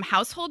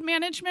 household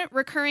management,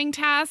 recurring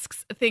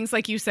tasks, things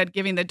like you said,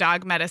 giving the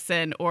dog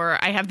medicine, or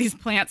I have these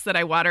plants that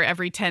I water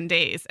every 10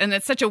 days. And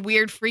it's such a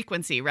weird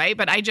frequency, right?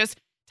 But I just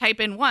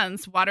type in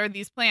once, water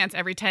these plants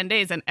every 10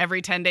 days, and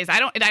every 10 days, I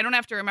don't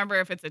have to remember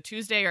if it's a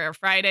Tuesday or a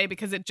Friday,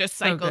 because it just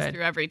cycles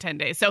through every 10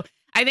 days. So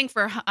I think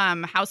for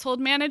household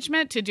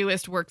management,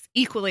 Todoist works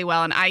equally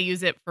well, and I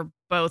use it for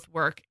both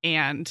work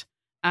and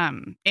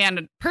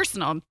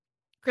personal.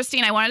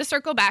 Christine, I wanted to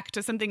circle back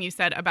to something you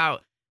said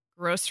about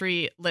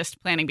grocery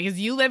list planning, because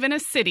you live in a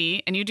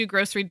city and you do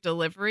grocery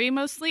delivery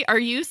mostly. Are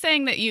you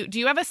saying that do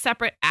you have a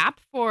separate app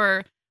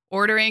for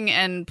ordering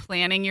and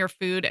planning your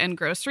food and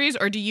groceries,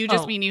 or do you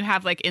just mean you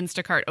have like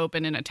Instacart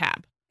open in a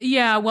tab?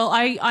 Yeah, well,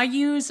 I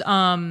use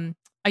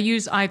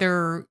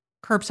either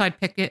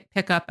curbside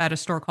pickup at a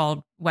store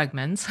called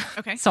Wegmans.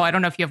 Okay. So I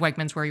don't know if you have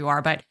Wegmans where you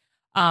are, but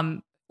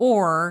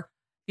or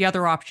the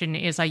other option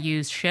is I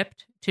use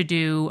Shipt to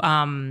do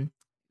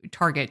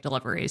Target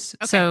deliveries.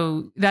 Okay.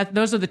 So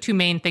those are the two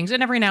main things.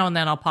 And every now and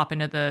then I'll pop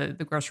into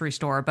the grocery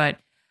store, but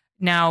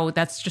now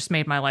that's just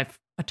made my life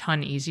a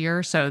ton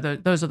easier. So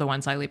those are the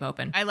ones I leave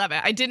open. I love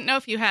it. I didn't know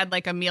if you had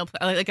like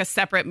a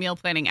separate meal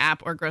planning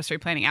app or grocery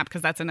planning app,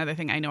 because that's another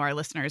thing I know our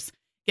listeners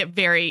get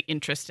very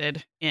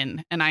interested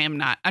in, and I'm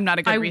not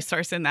a good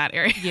resource in that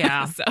area.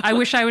 Yeah. So. I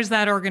wish I was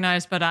that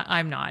organized, but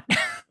I'm not.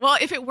 Well,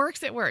 if it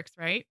works,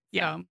 right?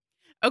 Yeah. So,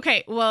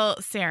 okay.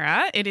 Well,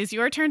 Sarah, it is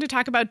your turn to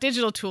talk about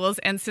digital tools.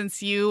 And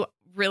since you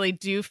really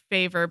do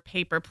favor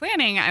paper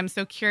planning, I'm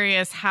so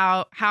curious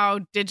how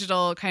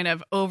digital kind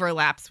of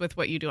overlaps with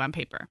what you do on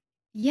paper.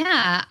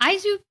 Yeah, I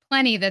do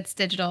plenty that's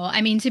digital.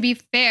 I mean, to be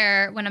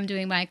fair, when I'm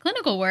doing my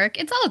clinical work,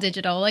 it's all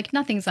digital. Like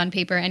nothing's on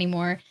paper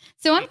anymore.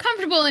 So I'm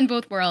comfortable in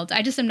both worlds.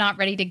 I just am not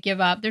ready to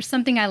give up. There's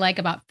something I like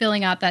about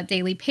filling out that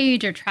daily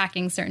page or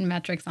tracking certain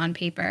metrics on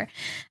paper.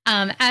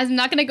 As I'm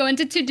not going to go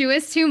into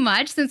Todoist too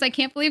much, since I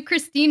can't believe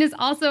Christine is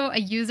also a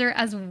user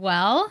as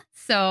well.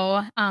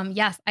 So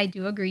yes, I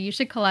do agree you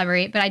should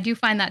collaborate, but I do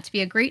find that to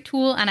be a great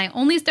tool. And I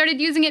only started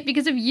using it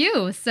because of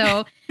you.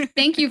 So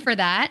thank you for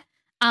that.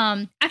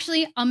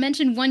 Actually, I'll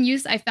mention one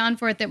use I found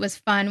for it that was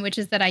fun, which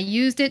is that I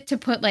used it to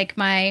put like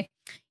my,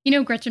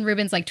 Gretchen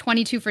Rubin's like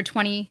 22 for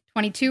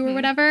 2022 or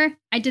whatever.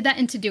 I did that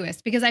in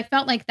Todoist because I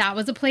felt like that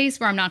was a place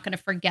where I'm not going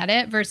to forget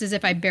it, versus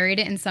if I buried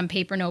it in some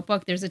paper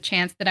notebook, there's a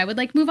chance that I would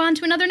like move on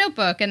to another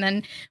notebook and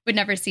then would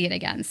never see it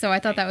again. So I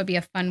thought that would be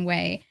a fun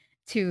way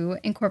to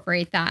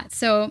incorporate that.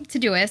 So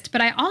Todoist,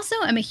 but I also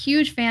am a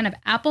huge fan of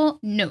Apple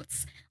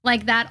Notes.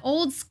 like that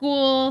old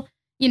school,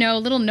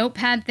 little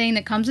notepad thing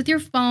that comes with your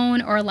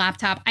phone or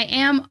laptop. I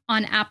am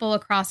on Apple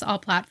across all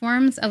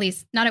platforms, at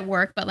least not at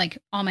work, but like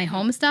all my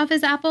home stuff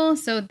is Apple.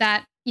 So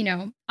that,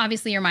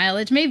 obviously your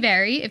mileage may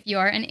vary if you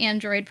are an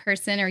Android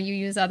person or you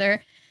use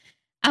other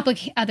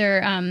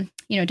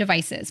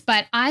devices,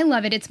 but I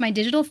love it. It's my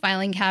digital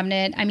filing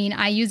cabinet. I mean,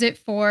 I use it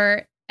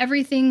for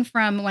everything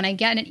from when I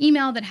get an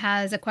email that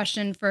has a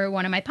question for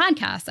one of my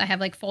podcasts. I have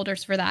like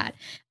folders for that.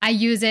 I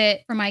use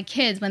it for my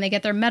kids when they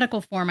get their medical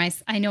form.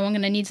 I know I'm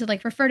going to need to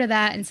like refer to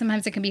that. And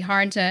sometimes it can be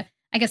hard to,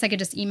 I guess I could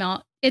just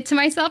email it to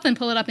myself and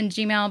pull it up in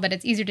Gmail, but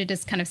it's easier to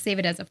just kind of save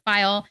it as a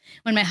file.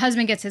 When my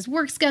husband gets his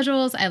work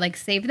schedules, I like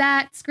save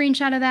that,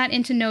 screenshot of that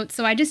into notes.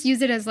 So I just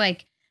use it as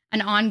like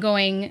an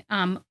ongoing,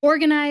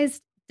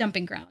 organized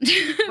dumping ground.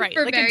 Right.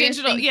 Like a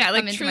digital,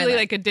 like truly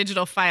like a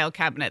digital file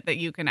cabinet that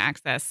you can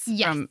access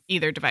from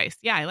either device.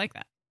 Yeah, I like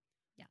that.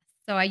 Yeah.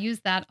 So I use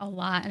that a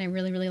lot and I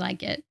really, really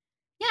like it.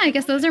 Yeah, I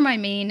guess those are my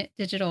main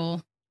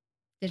digital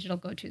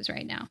go-tos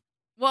right now.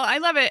 Well, I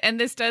love it. And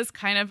this does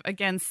kind of,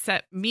 again,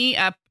 set me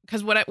up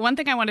because one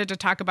thing I wanted to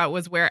talk about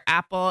was where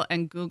Apple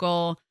and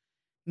Google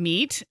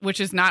meet, which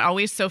is not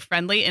always so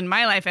friendly in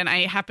my life. And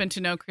I happen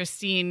to know,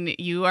 Christine,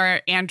 you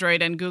are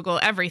Android and Google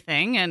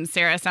everything. And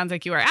Sarah, sounds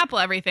like you are Apple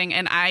everything.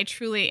 And I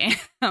truly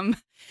am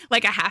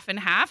like a half and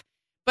half.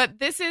 But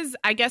this is,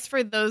 I guess,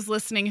 for those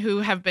listening who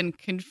have been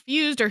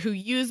confused or who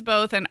use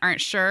both and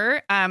aren't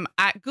sure,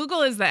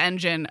 Google is the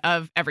engine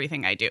of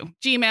everything I do.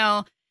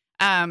 Gmail,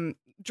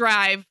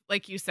 Drive,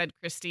 like you said,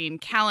 Christine,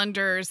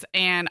 calendars,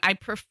 and I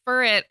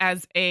prefer it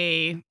as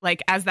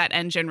that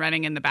engine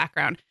running in the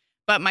background.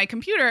 But my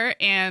computer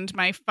and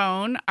my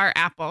phone are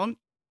Apple.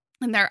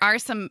 And there are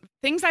some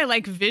things I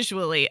like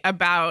visually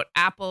about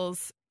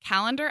Apple's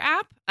calendar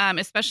app,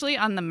 especially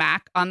on the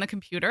Mac, on the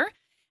computer.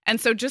 And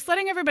so just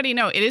letting everybody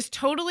know, it is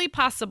totally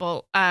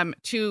possible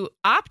to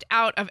opt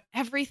out of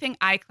everything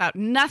iCloud.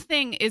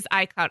 Nothing is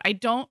iCloud.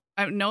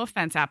 No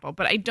offense, Apple,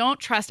 but I don't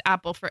trust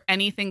Apple for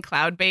anything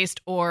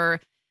cloud-based or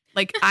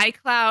like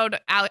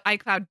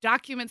iCloud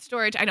document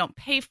storage. I don't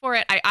pay for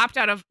it. I opt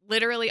out of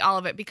literally all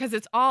of it because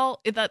it's all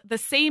the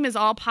same is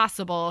all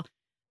possible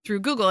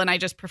through Google, and I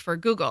just prefer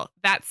Google.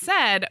 That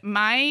said, on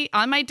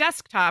my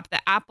desktop,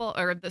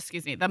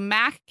 the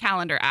Mac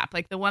calendar app,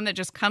 like the one that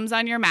just comes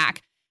on your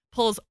Mac,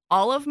 pulls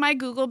all of my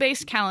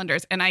Google-based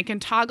calendars, and I can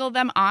toggle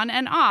them on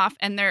and off,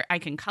 and I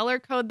can color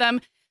code them.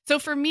 So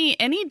for me,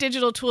 any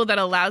digital tool that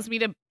allows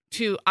me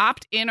to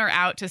opt in or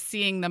out to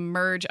seeing the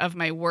merge of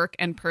my work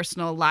and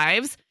personal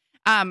lives.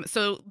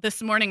 So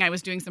this morning I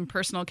was doing some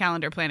personal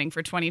calendar planning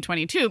for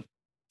 2022,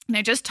 and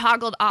I just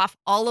toggled off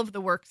all of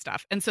the work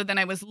stuff. And so then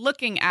I was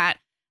looking at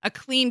a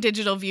clean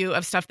digital view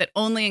of stuff that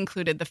only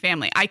included the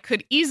family. I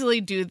could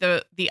easily do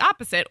the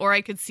opposite, or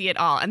I could see it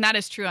all. And that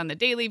is true on the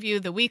daily view,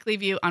 the weekly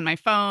view, on my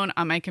phone,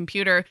 on my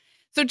computer.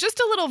 So just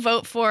a little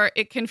vote for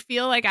it can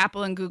feel like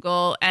Apple and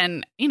Google,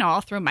 and,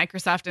 I'll throw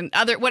Microsoft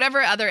and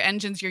whatever other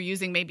engines you're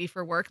using maybe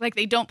for work. Like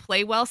they don't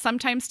play well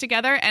sometimes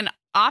together. And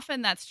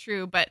often that's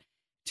true. But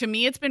to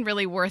me, it's been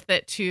really worth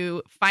it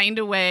to find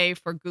a way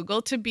for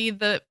Google to be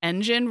the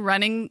engine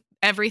running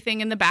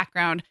everything in the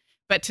background,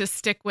 but to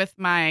stick with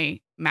my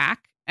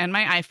Mac and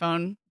my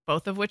iPhone,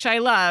 both of which I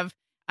love,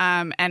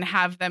 and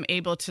have them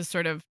able to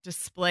sort of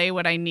display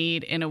what I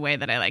need in a way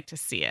that I like to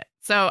see it.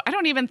 So I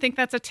don't even think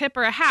that's a tip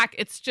or a hack.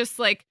 It's just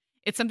like,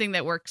 it's something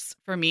that works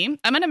for me.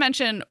 I'm going to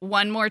mention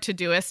one more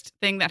Todoist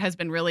thing that has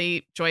been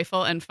really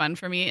joyful and fun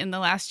for me in the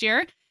last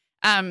year.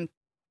 And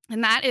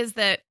that is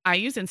that I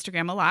use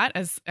Instagram a lot,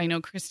 as I know,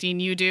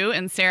 Christine, you do.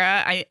 And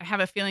Sarah, I have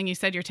a feeling you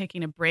said you're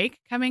taking a break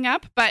coming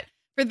up. But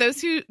for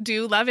those who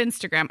do love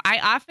Instagram, I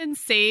often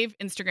save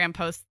Instagram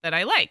posts that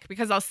I like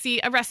because I'll see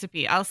a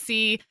recipe. I'll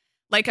see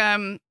like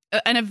an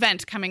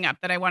event coming up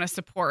that I want to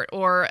support,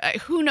 or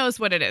who knows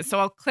what it is. So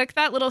I'll click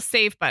that little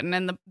save button.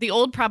 And the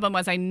old problem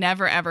was I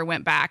never, ever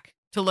went back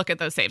to look at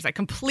those saves. I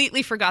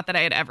completely forgot that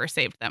I had ever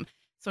saved them.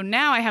 So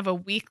now I have a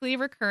weekly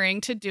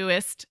recurring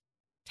Todoist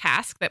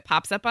task that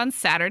pops up on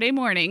Saturday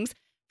mornings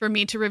for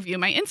me to review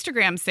my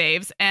Instagram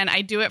saves. And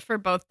I do it for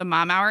both the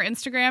Mom Hour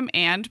Instagram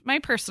and my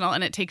personal.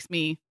 And it takes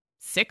me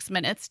 6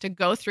 minutes to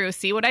go through,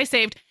 see what I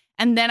saved.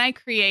 And then I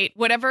create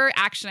whatever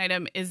action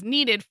item is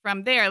needed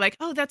from there. Like,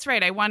 oh, that's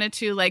right, I wanted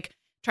to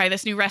try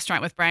this new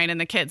restaurant with Brian and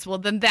the kids. Well,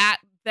 then that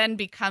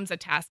becomes a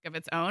task of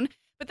its own.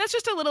 But that's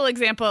just a little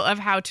example of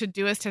how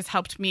Todoist has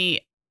helped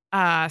me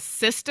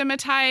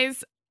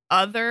systematize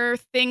other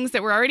things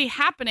that were already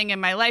happening in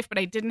my life, but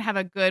I didn't have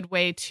a good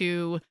way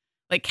to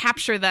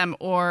capture them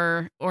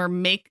or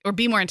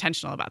be more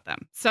intentional about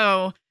them.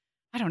 So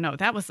I don't know.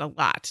 That was a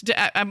lot.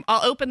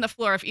 I'll open the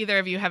floor if either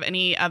of you have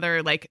any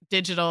other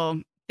digital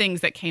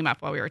things that came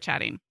up while we were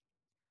chatting.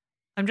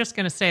 I'm just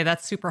going to say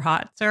that's super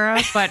hot, Sarah.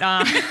 But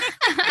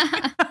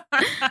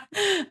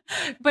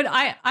but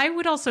I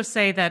would also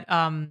say that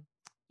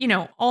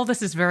all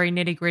this is very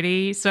nitty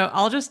gritty. So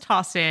I'll just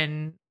toss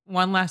in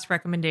one last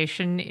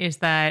recommendation is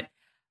that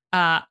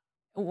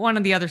one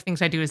of the other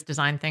things I do is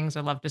design things.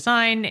 I love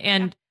design.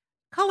 And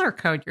color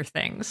code your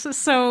things.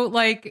 So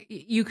like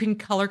you can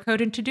color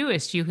code in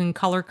Todoist, you can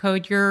color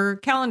code your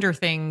calendar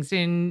things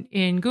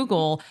in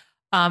Google.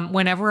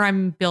 Whenever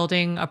I'm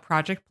building a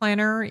project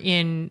planner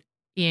in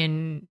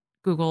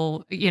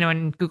Google,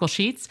 in Google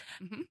Sheets,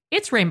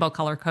 it's rainbow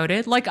color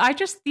coded. Like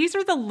these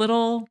are the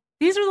little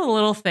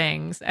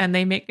things and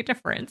they make a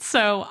difference.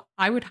 So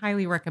I would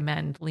highly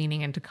recommend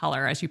leaning into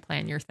color as you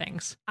plan your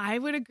things. I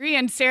would agree.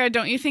 And Sarah,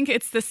 don't you think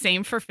it's the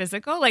same for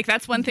physical? Like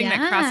that's one thing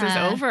that crosses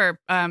over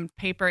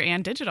paper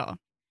and digital.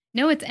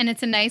 No,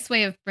 it's a nice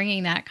way of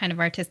bringing that kind of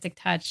artistic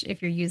touch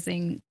if you're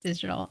using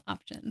digital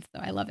options.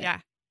 So I love it. Yeah,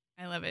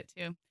 I love it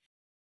too.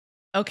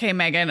 Okay,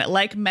 Megan,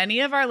 like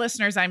many of our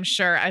listeners, I'm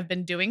sure I've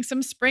been doing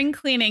some spring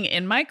cleaning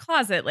in my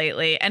closet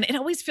lately, and it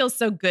always feels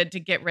so good to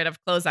get rid of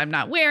clothes I'm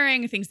not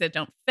wearing, things that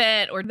don't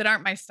fit or that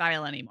aren't my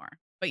style anymore.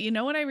 But you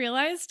know what I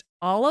realized?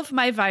 All of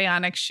my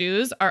Vionic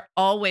shoes are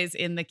always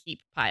in the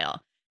keep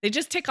pile. They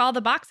just tick all the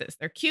boxes.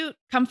 They're cute,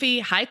 comfy,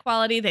 high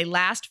quality. They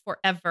last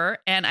forever.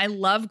 And I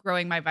love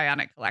growing my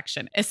Vionic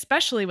collection,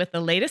 especially with the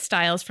latest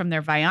styles from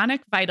their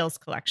Vionic Vitals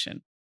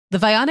collection. The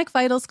Vionic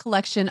Vitals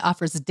collection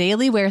offers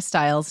daily wear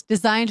styles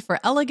designed for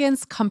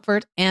elegance,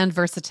 comfort, and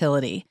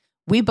versatility.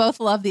 We both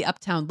love the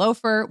Uptown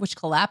loafer, which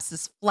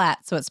collapses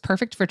flat, so it's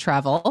perfect for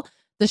travel.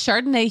 The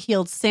Chardonnay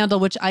heeled sandal,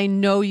 which I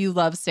know you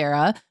love,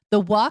 Sarah. The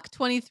Walk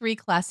 23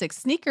 classic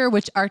sneaker,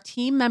 which our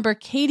team member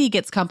Katie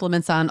gets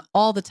compliments on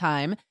all the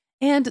time.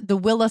 And the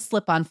Willa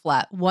slip-on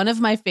flat, one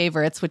of my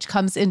favorites, which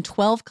comes in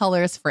 12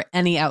 colors for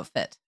any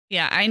outfit.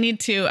 Yeah, I need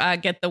to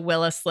get the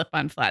Willa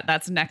slip-on flat.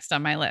 That's next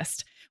on my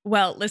list.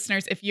 Well,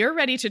 listeners, if you're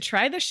ready to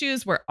try the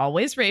shoes we're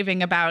always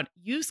raving about,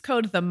 use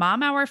code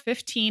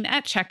TheMomHour15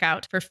 at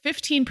checkout for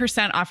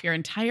 15% off your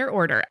entire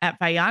order at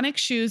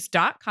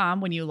VionicShoes.com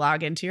when you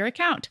log into your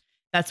account.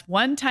 That's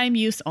one-time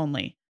use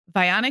only.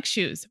 Vionic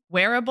Shoes,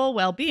 wearable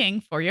well-being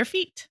for your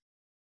feet.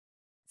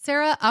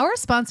 Sarah, our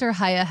sponsor,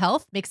 Hiya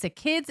Health, makes a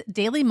kids'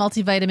 daily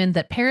multivitamin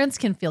that parents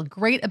can feel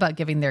great about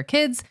giving their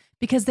kids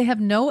because they have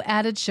no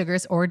added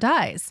sugars or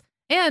dyes.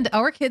 And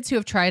our kids who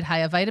have tried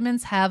Hiya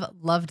vitamins have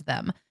loved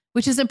them.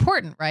 Which is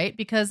important, right?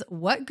 Because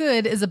what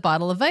good is a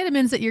bottle of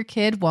vitamins that your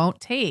kid won't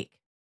take?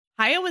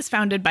 Hiya was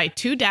founded by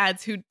two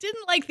dads who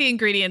didn't like the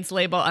ingredients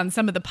label on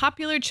some of the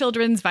popular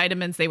children's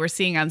vitamins they were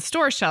seeing on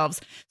store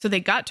shelves, so they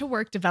got to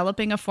work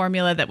developing a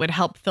formula that would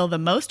help fill the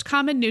most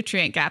common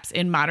nutrient gaps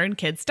in modern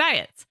kids'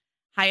 diets.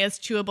 Hiya's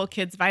Chewable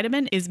Kids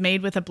Vitamin is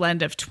made with a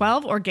blend of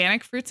 12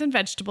 organic fruits and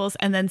vegetables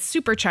and then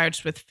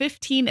supercharged with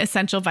 15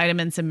 essential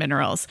vitamins and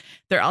minerals.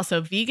 They're also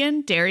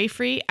vegan,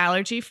 dairy-free,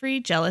 allergy-free,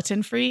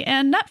 gelatin-free,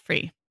 and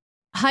nut-free.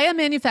 Hiya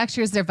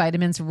manufactures their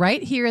vitamins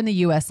right here in the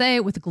USA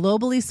with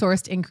globally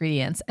sourced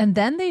ingredients, and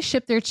then they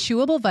ship their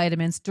chewable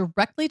vitamins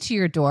directly to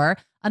your door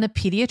on a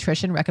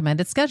pediatrician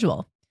recommended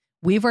schedule.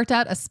 We've worked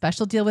out a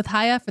special deal with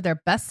Hiya for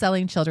their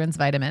best-selling children's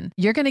vitamin.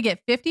 You're going to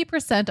get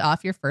 50%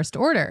 off your first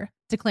order.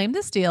 To claim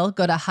this deal,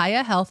 go to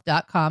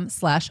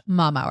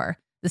hiyahealth.com/momhour.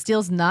 This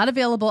deal is not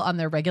available on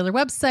their regular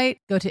website.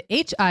 Go to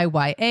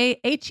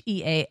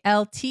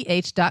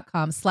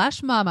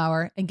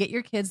hiyahealth.com/momhour and get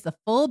your kids the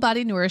full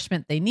body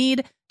nourishment they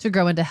need to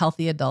grow into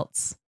healthy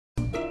adults.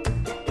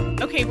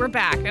 Okay, we're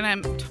back, and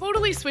I'm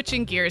totally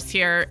switching gears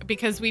here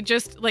because we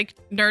just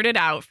nerded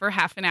out for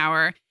half an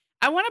hour.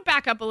 I want to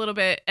back up a little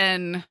bit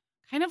and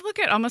kind of look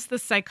at almost the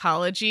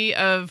psychology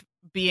of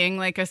being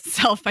like a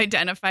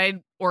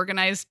self-identified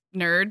organized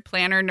nerd,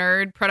 planner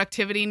nerd,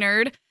 productivity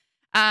nerd.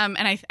 And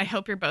I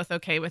hope you're both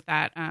okay with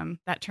that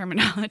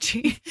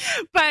terminology.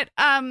 But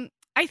I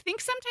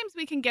think sometimes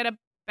we can get a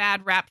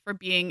bad rap for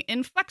being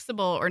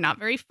inflexible or not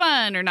very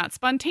fun or not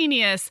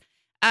spontaneous.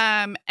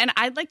 And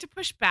I'd like to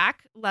push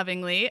back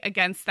lovingly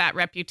against that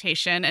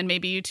reputation, and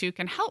maybe you two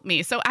can help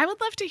me. So I would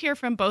love to hear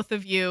from both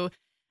of you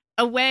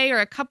a way or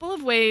a couple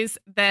of ways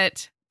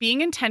that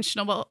being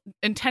intentional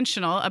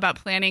about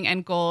planning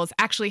and goals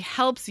actually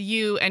helps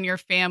you and your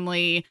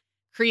family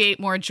create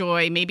more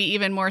joy, maybe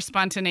even more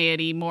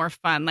spontaneity, more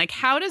fun. Like,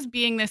 how does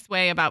being this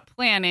way about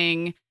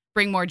planning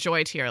bring more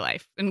joy to your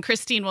life? And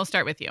Christine, we'll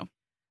start with you.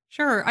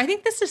 Sure. I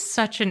think this is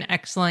such an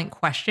excellent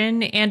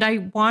question. And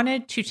I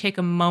wanted to take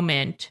a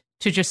moment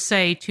to just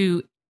say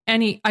to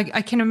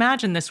I can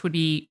imagine this would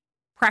be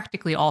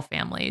practically all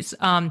families.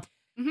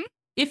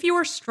 If you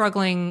are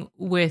struggling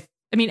with,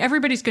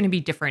 everybody's going to be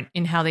different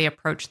in how they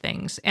approach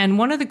things. And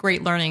one of the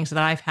great learnings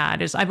that I've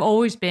had is I've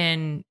always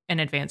been an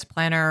advanced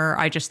planner.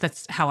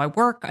 That's how I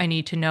work. I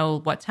need to know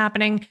what's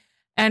happening.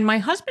 And my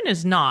husband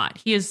is not.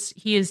 He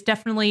is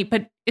definitely,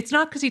 but it's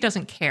not because he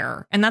doesn't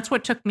care. And that's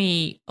what took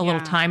me a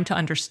little time to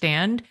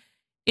understand.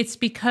 It's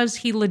because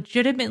he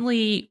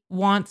legitimately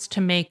wants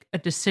to make a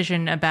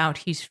decision about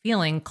he's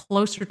feeling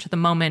closer to the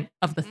moment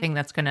of the thing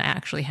that's going to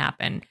actually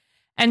happen.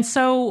 And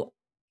so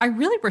I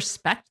really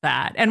respect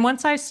that. And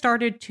once I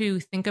started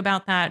to think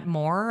about that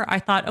more, I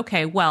thought,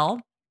 okay,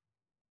 well,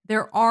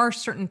 there are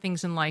certain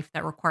things in life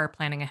that require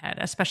planning ahead,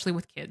 especially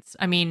with kids.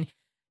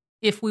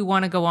 If we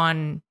want to go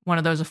on one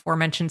of those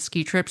aforementioned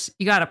ski trips,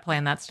 you got to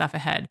plan that stuff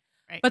ahead.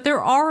 Right. But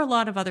there are a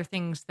lot of other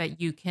things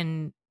that you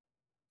can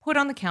put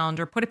on the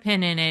calendar, put a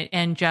pin in it,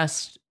 and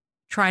just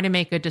try to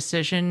make a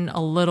decision a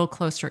little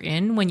closer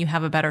in when you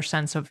have a better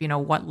sense of,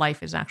 what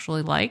life is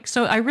actually like.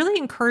 So I really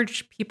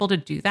encourage people to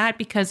do that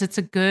because it's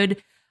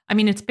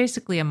it's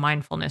basically a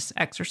mindfulness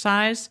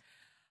exercise.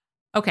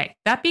 Okay,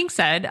 that being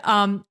said,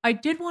 I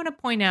did want to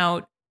point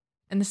out,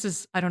 and this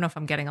is, I don't know if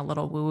I'm getting a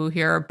little woo-woo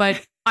here,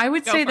 but I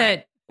would say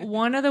that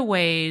one of the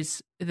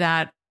ways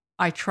that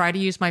I try to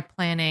use my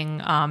planning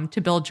to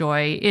build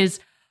joy is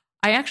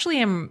I actually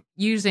am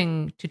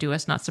using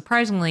Todoist, not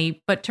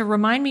surprisingly, but to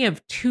remind me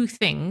of two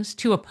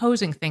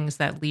opposing things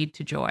that lead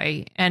to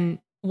joy. And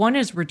one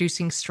is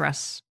reducing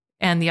stress,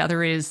 and the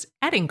other is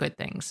adding good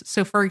things.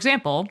 So for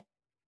example,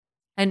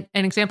 an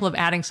example of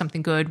adding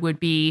something good would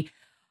be,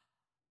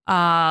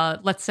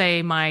 let's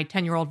say my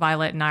 10-year-old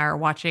Violet and I are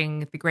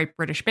watching the Great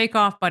British Bake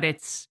Off, but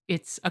it's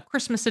a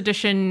Christmas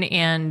edition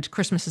and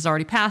Christmas has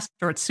already passed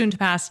or it's soon to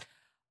pass.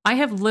 I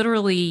have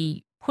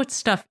literally put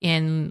stuff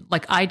in,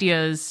 like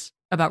ideas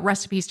about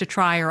recipes to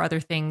try or other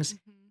things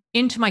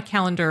into my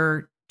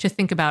calendar to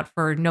think about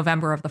for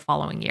November of the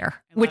following year,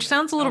 which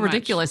sounds a little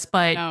ridiculous,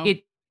 but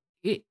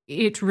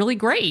it's really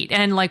great.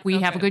 And like we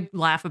have a good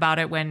laugh about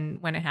it when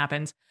it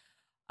happens.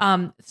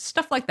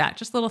 Stuff like that,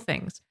 just little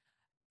things.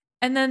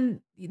 And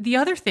then the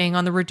other thing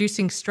on the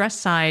reducing stress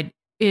side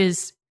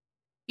is,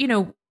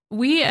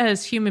 we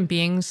as human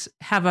beings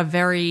have a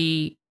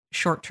very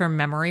short-term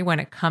memory when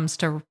it comes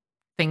to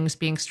things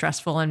being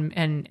stressful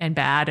and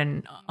bad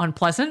and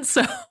unpleasant.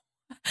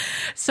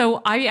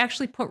 So I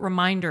actually put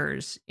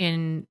reminders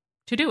in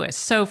Todoist.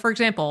 So for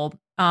example,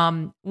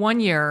 one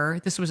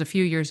year, this was a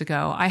few years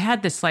ago, I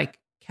had this like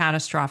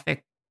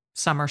catastrophic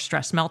summer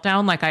stress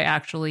meltdown. Like I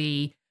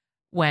actually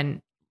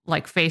went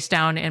like face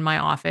down in my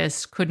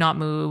office, could not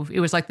move.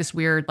 It was like this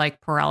weird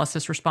like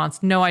paralysis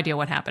response. No idea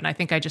what happened. I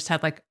think I just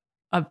had like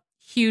a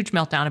huge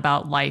meltdown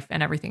about life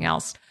and everything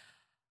else.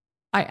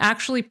 I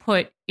actually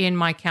put in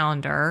my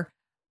calendar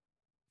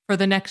for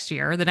the next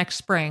year, the next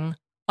spring,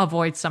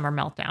 avoid summer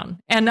meltdown.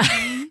 And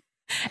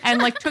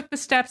and like took the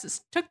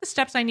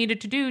steps I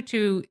needed to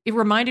do it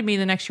reminded me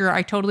the next year.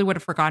 I totally would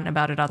have forgotten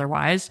about it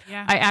otherwise.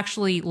 Yeah. I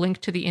actually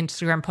linked to the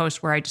Instagram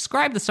post where I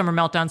described the summer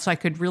meltdown so I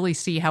could really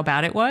see how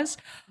bad it was.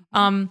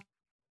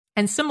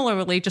 And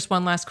similarly, just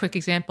one last quick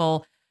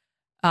example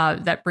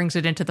that brings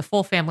it into the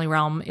full family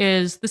realm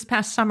is this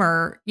past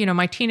summer,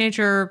 my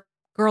teenager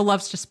girl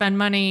loves to spend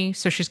money,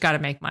 so she's got to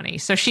make money.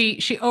 So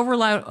she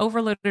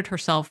overloaded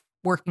herself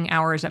working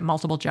hours at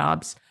multiple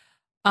jobs.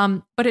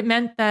 But it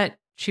meant that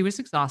she was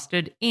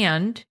exhausted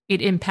and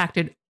it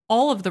impacted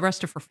all of the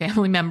rest of her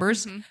family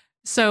members. Mm-hmm.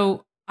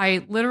 So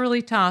I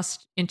literally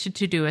tossed into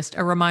Todoist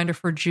a reminder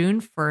for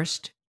June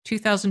 1st,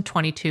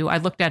 2022. I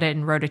looked at it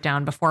and wrote it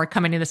down before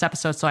coming to this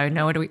episode, so I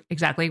know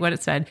exactly what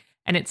it said.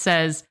 And it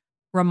says,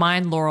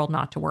 remind Laurel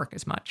not to work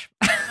as much.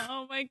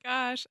 Oh my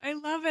gosh. I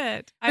love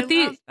it. I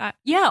love that.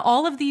 Yeah.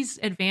 All of these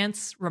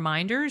advance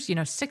reminders,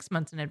 6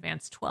 months in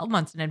advance, 12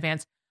 months in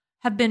advance,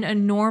 have been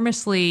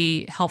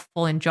enormously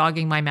helpful in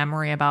jogging my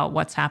memory about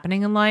what's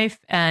happening in life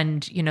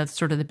and,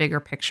 sort of the bigger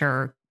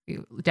picture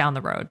down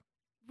the road.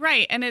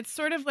 Right. And it's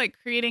sort of like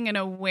creating an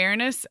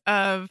awareness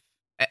of,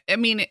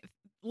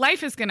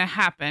 life is going to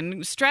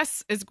happen.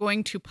 Stress is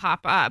going to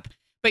pop up.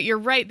 But you're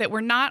right that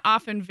we're not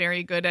often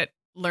very good at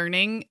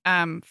learning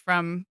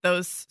from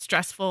those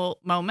stressful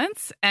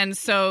moments. And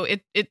so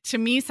it to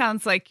me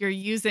sounds like you're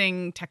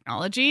using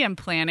technology and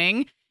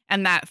planning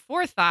and that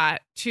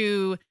forethought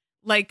to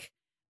like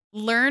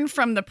learn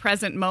from the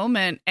present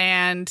moment,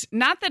 and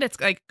not that it's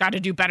like got to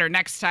do better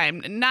next time,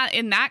 not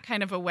in that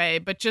kind of a way,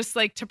 but just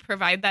like to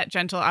provide that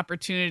gentle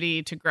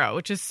opportunity to grow,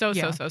 which is so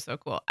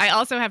cool. I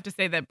also have to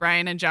say that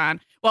Brian and John,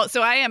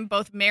 so I am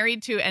both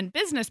married to and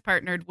business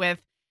partnered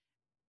with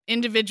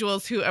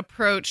individuals who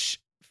approach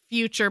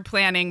future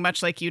planning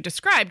much like you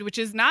described, which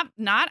is not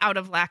out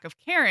of lack of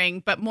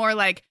caring, but more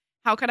like,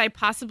 how could I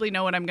possibly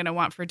know what I'm going to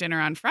want for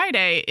dinner on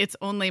Friday? It's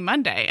only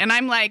Monday. And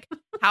I'm like,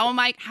 how am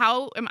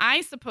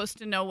I supposed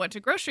to know what to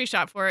grocery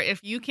shop for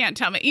if you can't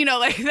tell me?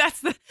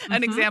 That's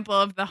an example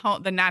of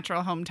the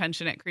natural home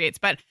tension it creates.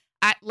 But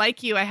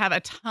like you, I have a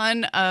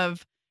ton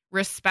of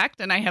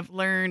respect, and I have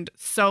learned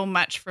so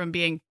much from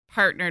being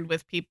partnered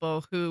with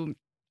people who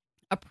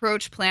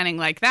approach planning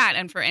like that.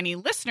 And for any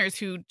listeners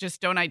who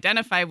just don't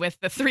identify with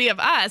the three of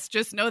us,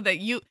 just know that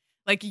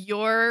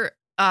your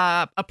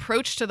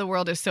approach to the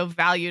world is so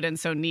valued and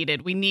so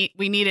needed. We need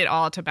it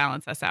all to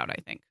balance us out, I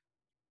think.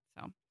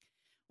 So,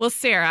 well,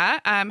 Sarah,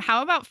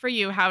 how about for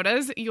you? How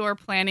does your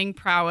planning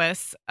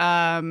prowess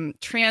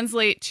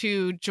translate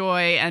to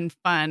joy and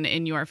fun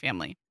in your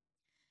family?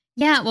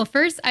 Yeah, well,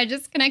 first,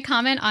 can I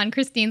comment on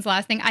Christine's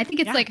last thing? I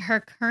think it's like her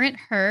current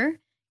her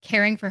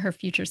caring for her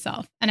future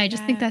self. And I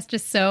just think that's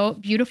just so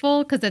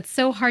beautiful because it's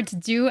so hard to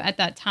do at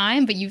that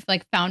time, but you've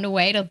like found a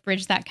way to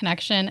bridge that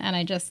connection. And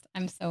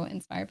I'm so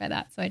inspired by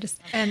that. So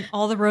and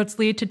all the roads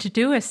lead to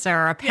Todoist,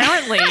 Sarah,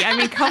 apparently. I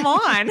mean, come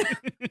on.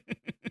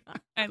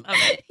 I love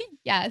it.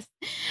 Yes.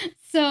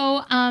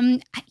 So,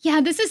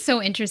 yeah, this is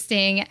so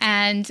interesting.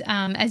 And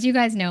as you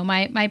guys know,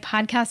 my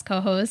podcast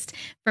co-host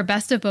for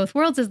Best of Both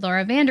Worlds is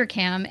Laura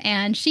Vanderkam.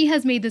 And she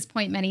has made this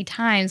point many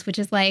times, which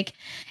is like,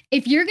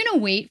 if you're going to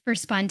wait for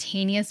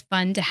spontaneous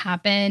fun to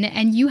happen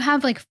and you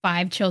have like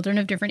 5 children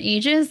of different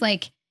ages,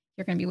 like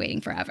you're going to be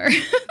waiting forever.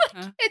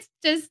 It's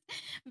just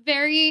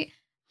very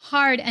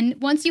hard. And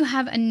once you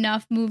have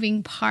enough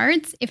moving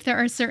parts, if there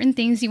are certain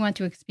things you want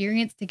to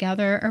experience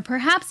together, or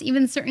perhaps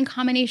even certain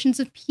combinations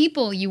of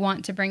people you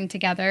want to bring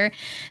together,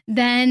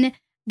 then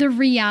the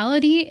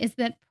reality is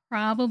that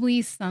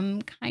probably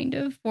some kind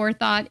of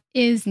forethought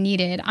is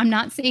needed. I'm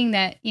not saying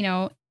that,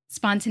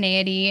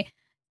 spontaneity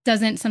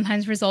doesn't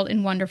sometimes result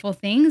in wonderful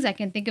things. I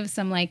can think of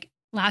some like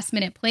last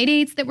minute play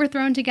dates that were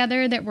thrown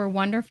together that were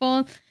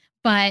wonderful.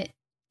 But,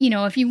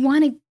 if you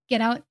want to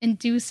get out and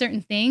do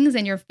certain things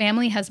and your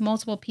family has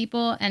multiple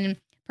people and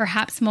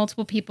perhaps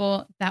multiple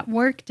people that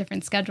work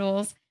different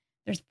schedules,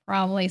 there's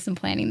probably some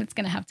planning that's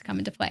going to have to come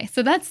into play.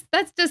 So that's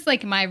just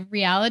like my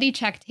reality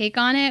check take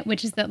on it,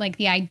 which is that like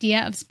the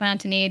idea of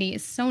spontaneity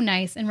is so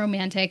nice and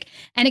romantic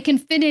and it can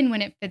fit in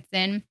when it fits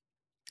in.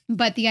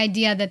 But the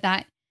idea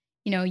that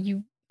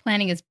you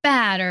planning is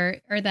bad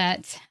or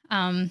that,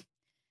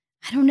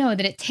 I don't know,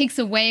 that it takes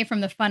away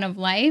from the fun of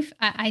life.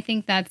 I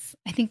think that's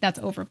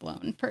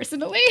overblown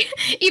personally,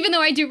 even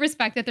though I do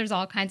respect that there's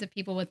all kinds of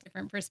people with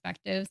different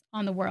perspectives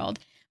on the world.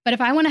 But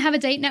if I want to have a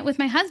date night with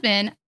my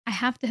husband, I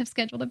have to have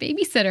scheduled a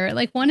babysitter.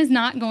 Like one is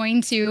not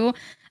going to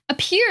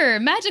appear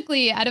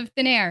magically out of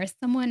thin air.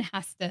 Someone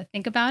has to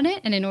think about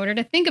it. And in order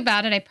to think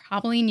about it, I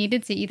probably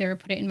needed to either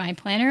put it in my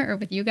planner or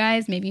with you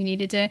guys, maybe you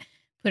needed to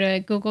put a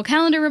Google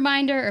Calendar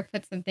reminder or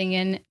put something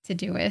in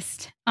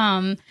Todoist.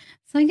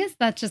 So I guess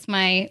that's just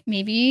my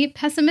maybe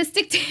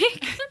pessimistic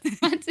take on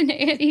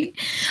spontaneity.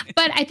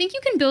 But I think you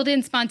can build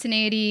in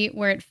spontaneity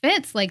where it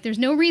fits. Like there's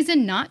no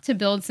reason not to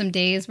build some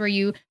days where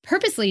you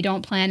purposely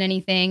don't plan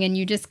anything and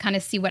you just kind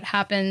of see what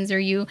happens, or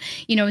you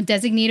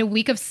designate a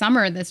week of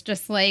summer that's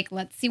just like,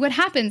 let's see what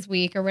happens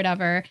week or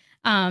whatever.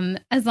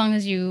 As long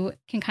as you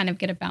can kind of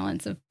get a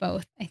balance of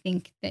both. I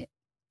think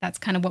that's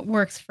kind of what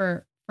works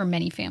for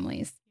many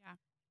families. Yeah,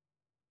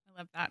 I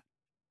love that.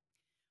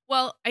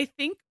 Well, I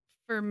think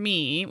for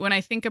me, when I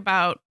think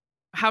about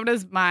how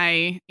does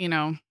my,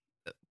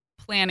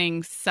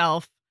 planning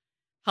self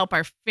help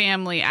our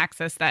family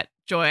access that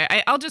joy,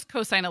 I'll just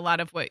co-sign a lot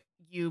of what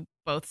you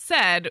both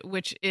said,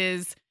 which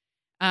is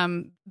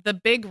the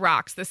big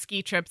rocks, the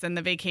ski trips and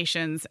the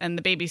vacations and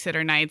the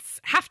babysitter nights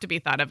have to be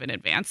thought of in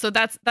advance. So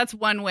that's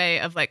one way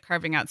of like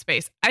carving out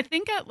space. I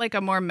think at like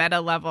a more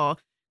meta level,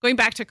 going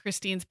back to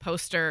Christine's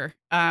poster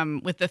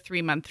with the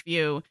 3-month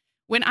view,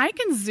 when I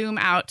can zoom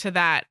out to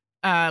that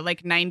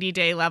like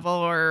 90-day level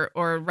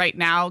or right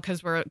now,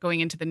 because we're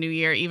going into the new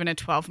year, even a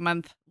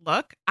 12-month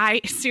look,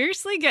 I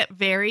seriously get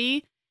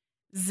very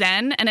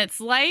zen. And it's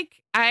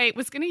like, I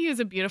was going to use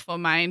a Beautiful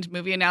Mind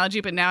movie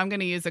analogy, but now I'm going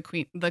to use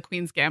the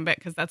Queen's Gambit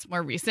because that's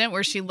more recent,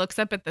 where she looks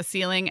up at the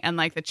ceiling and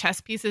like the chess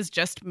pieces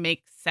just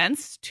make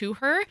sense to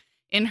her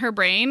in her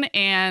brain.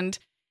 And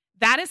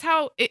that is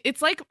how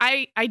it's like,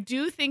 I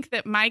do think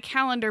that my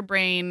calendar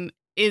brain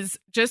is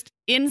just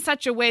in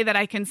such a way that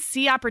I can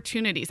see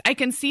opportunities. I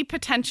can see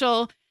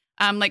potential,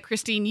 like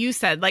Christine, you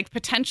said, like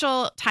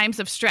potential times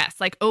of stress,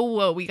 like, oh,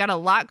 whoa, we got a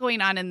lot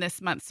going on in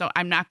this month, so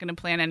I'm not going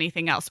to plan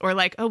anything else. Or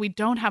like, oh, we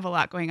don't have a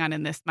lot going on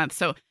in this month,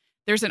 so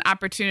there's an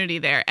opportunity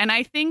there. And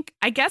I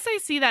guess I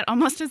see that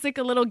almost as like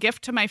a little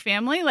gift to my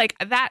family. Like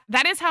that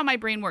is how my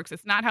brain works.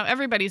 It's not how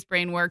everybody's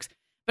brain works,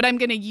 but I'm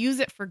going to use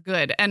it for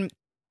good. And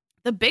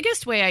the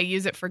biggest way I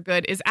use it for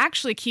good is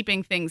actually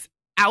keeping things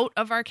out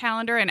of our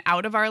calendar and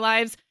out of our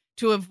lives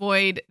to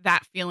avoid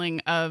that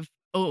feeling of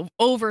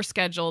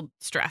overscheduled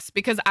stress,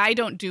 because I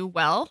don't do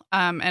well.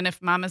 And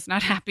if mama's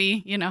not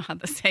happy, you know how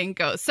the saying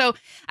goes. So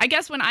I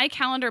guess when I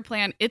calendar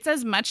plan, it's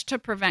as much to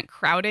prevent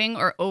crowding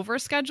or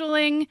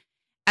overscheduling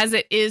as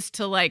it is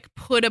to like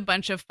put a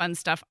bunch of fun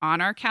stuff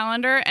on our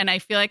calendar. And I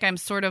feel like I'm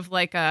sort of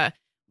like a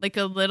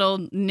little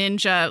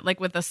ninja, like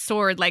with a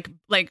sword, like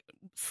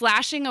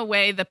slashing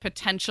away the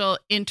potential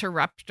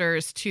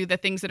interrupters to the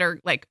things that are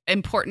like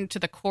important to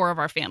the core of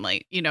our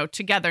family,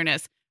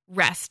 togetherness,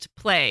 rest,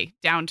 play,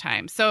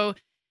 downtime. So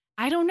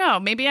I don't know,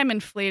 maybe I'm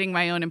inflating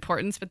my own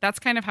importance, but that's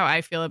kind of how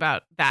I feel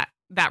about that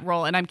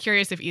role. And I'm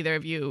curious if either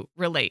of you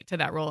relate to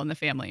that role in the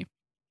family.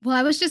 Well,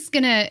 I was just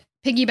going to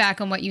piggyback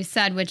on what you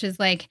said, which is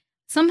like,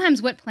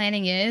 sometimes what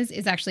planning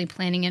is actually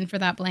planning in for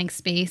that blank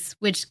space,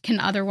 which can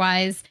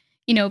otherwise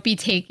be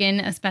taken,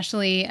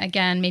 especially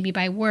again, maybe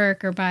by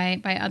work or by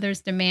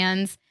others'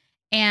 demands.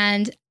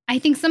 And I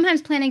think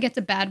sometimes planning gets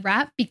a bad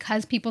rap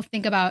because people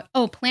think about,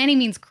 planning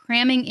means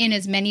cramming in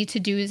as many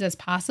to-dos as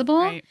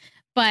possible. Right.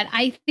 But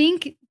I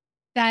think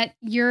that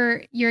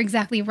you're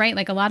exactly right.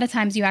 Like a lot of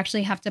times you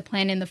actually have to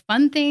plan in the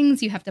fun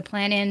things. You have to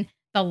plan in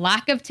the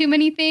lack of too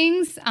many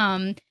things.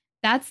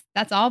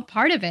 That's all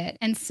part of it.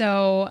 And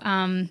so,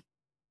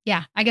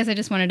 I guess I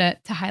just wanted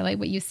to highlight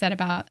what you said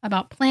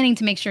about planning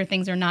to make sure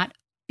things are not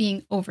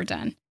being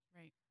overdone.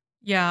 Right.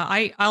 Yeah,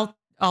 I'll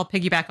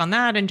piggyback on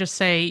that and just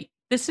say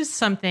this is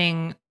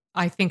something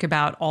I think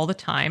about all the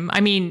time.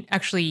 I mean,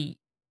 actually,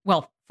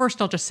 well,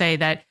 first I'll just say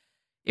that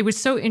it was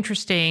so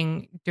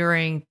interesting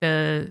during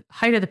the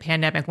height of the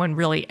pandemic when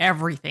really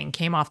everything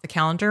came off the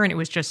calendar and it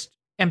was just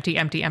empty,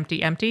 empty,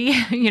 empty, empty,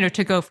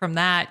 to go from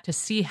that to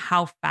see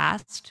how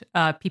fast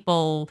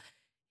people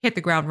hit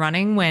the ground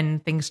running when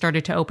things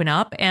started to open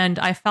up. And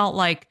I felt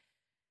like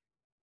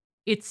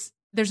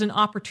there's an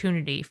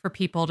opportunity for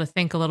people to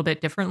think a little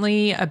bit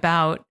differently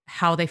about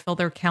how they fill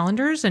their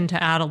calendars and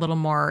to add a little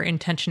more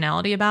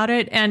intentionality about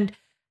it. And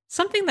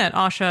something that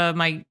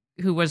Asha,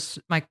 who was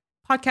my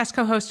podcast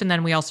co-host, and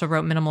then we also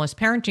wrote Minimalist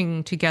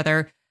Parenting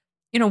together,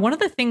 one of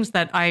the things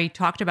that I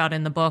talked about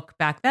in the book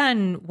back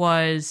then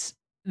was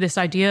this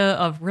idea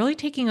of really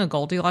taking a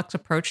Goldilocks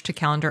approach to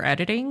calendar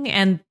editing.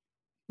 And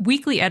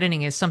weekly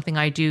editing is something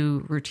I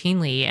do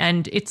routinely.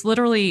 And it's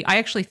literally, I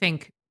actually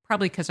think,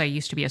 probably because I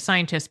used to be a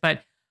scientist,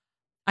 but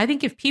I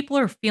think if people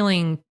are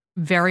feeling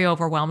very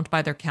overwhelmed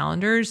by their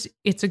calendars,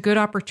 it's a good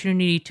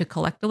opportunity to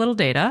collect a little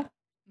data,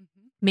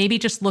 maybe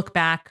just look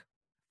back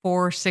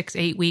 4, 6,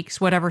 8 weeks,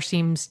 whatever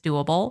seems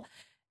doable.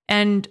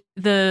 And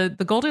the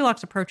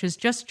Goldilocks approach is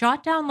just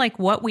jot down like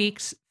what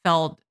weeks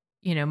felt,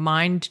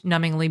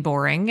 mind-numbingly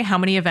boring, how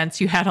many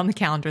events you had on the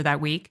calendar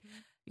that week,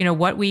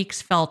 what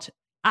weeks felt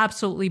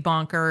absolutely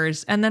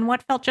bonkers, and then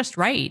what felt just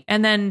right.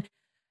 And then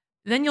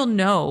you'll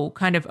know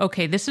kind of,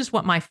 okay, this is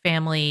what my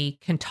family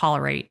can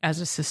tolerate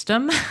as a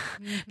system.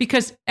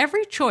 Because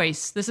every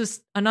choice, this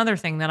is another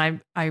thing that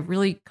I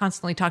really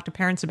constantly talk to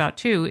parents about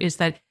too, is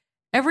that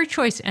every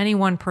choice any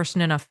one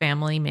person in a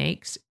family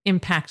makes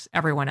impacts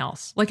everyone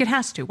else. Like it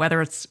has to,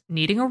 whether it's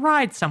needing a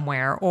ride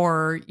somewhere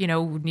or,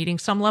 needing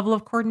some level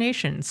of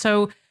coordination.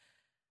 So,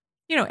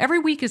 every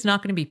week is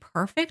not going to be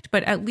perfect,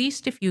 but at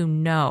least if you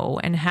know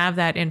and have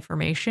that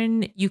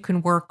information, you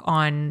can work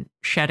on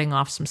shedding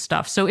off some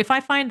stuff. So if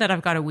I find that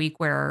I've got a week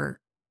where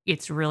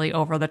it's really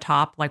over the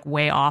top, like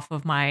way off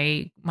of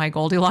my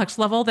Goldilocks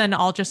level, then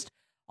I'll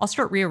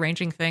start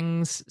rearranging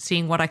things,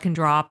 seeing what I can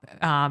drop,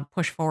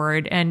 push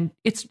forward. And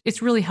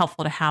it's really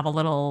helpful to have a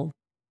little,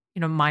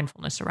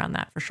 mindfulness around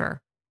that for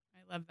sure.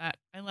 I love that.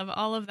 I love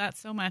all of that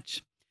so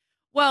much.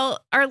 Well,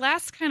 our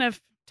last kind of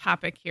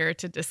topic here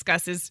to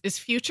discuss is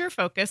future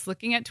focus,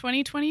 looking at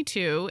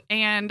 2022.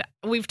 And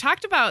we've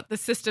talked about the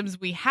systems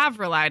we have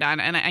relied on,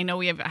 and I know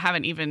we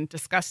haven't even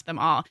discussed them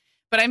all.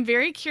 But I'm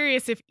very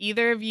curious if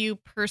either of you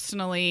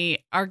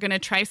personally are going to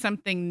try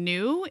something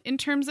new in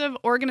terms of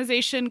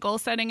organization, goal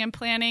setting, and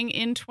planning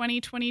in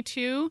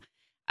 2022.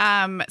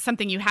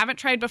 Something you haven't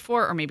tried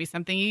before, or maybe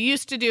something you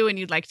used to do and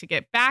you'd like to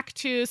get back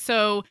to.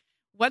 So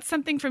what's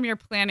something from your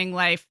planning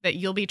life that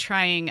you'll be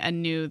trying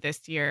anew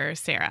this year,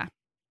 Sarah?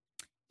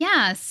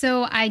 Yeah,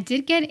 so I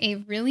did get a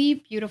really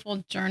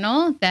beautiful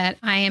journal that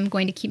I am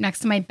going to keep next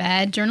to my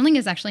bed. Journaling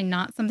is actually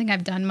not something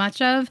I've done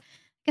much of.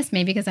 I guess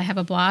maybe because I have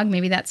a blog,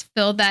 maybe that's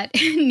filled that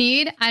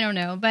need. I don't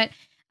know. But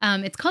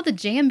it's called the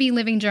JMB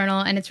Living Journal,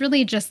 and it's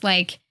really just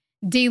like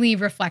daily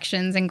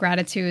reflections and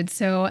gratitude.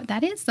 So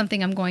that is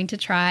something I'm going to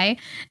try.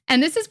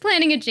 And this is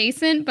planning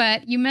adjacent,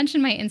 but you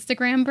mentioned my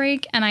Instagram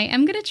break, and I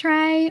am going to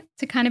try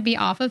to kind of be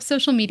off of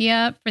social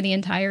media for the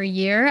entire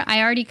year.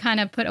 I already kind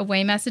of put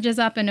away messages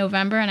up in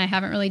November, and I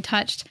haven't really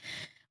touched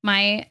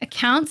my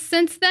accounts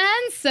since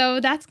then. So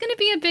that's going to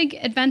be a big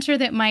adventure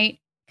that might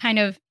kind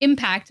of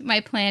impact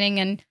my planning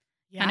and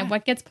kind of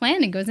what gets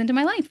planned and goes into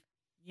my life.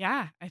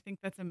 Yeah, I think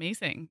that's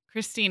amazing.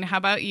 Christine, how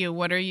about you?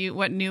 What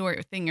new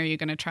thing are you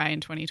going to try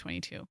in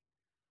 2022?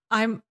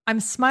 I'm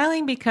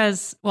smiling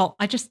because, well,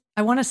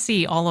 I want to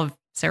see all of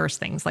Sarah's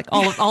things, like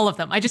all of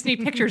them. I just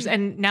need pictures.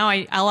 And now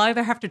I'll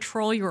either have to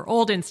troll your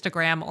old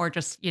Instagram or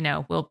just,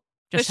 we'll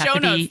just the have show to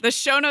notes. be The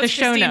show notes,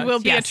 Christine, will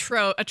be a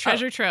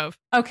treasure trove.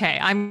 Okay.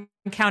 I'm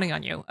counting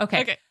on you.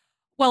 Okay.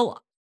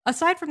 Well,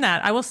 aside from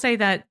that, I will say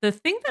that the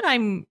thing that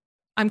I'm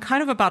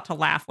kind of about to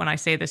laugh when I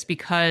say this,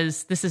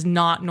 because this is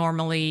not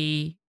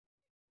normally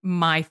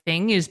my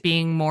thing, is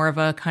being more of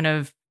a kind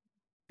of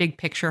big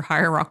picture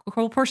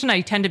hierarchical person.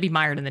 I tend to be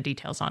mired in the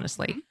details,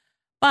 honestly. Mm-hmm.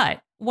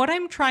 But what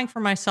I'm trying for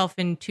myself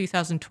in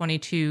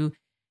 2022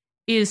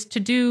 is to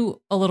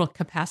do a little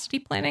capacity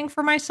planning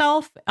for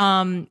myself,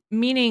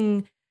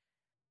 meaning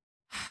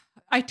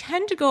I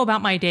tend to go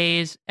about my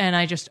days and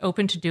I just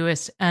open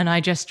Todoist and I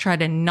just try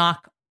to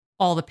knock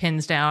all the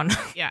pins down.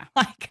 Yeah.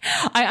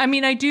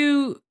 I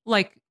do,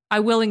 like, I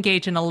will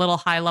engage in a little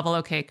high level.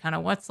 Okay, kind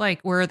of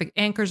where are the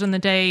anchors in the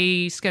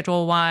day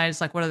schedule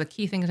wise? Like, what are the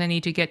key things I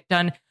need to get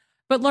done?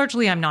 But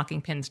largely I'm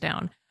knocking pins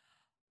down.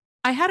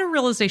 I had a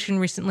realization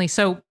recently.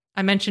 So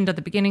I mentioned at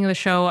the beginning of the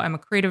show, I'm a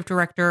creative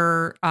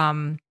director.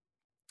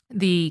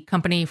 The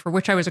company for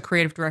which I was a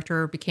creative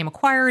director became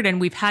acquired, and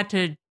we've had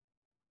to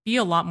be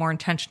a lot more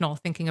intentional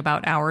thinking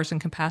about hours and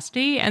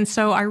capacity. And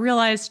so I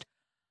realized,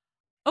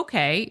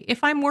 okay,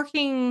 if I'm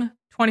working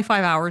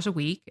 25 hours a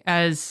week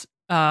as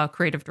a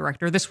creative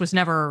director, this was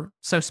never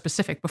so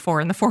specific before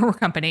in the former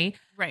company,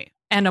 right?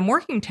 And I'm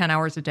working 10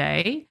 hours a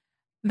day.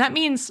 That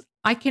means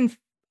I can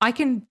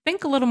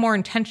think a little more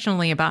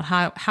intentionally about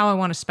how I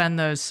want to spend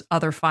those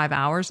other 5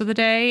 hours of the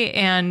day.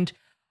 And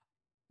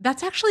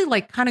that's actually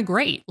like kind of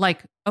great.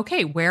 Like,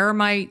 okay, where are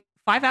my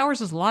 5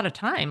 hours is a lot of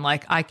time.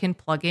 Like I can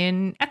plug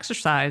in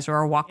exercise or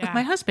a walk with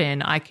my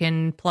husband. I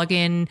can plug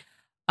in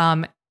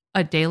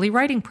a daily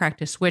writing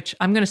practice, which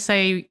I'm going to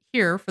say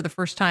here for the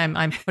first time,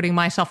 I'm putting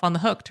myself on the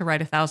hook to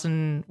write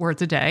 1,000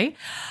 words a day.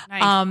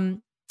 Nice.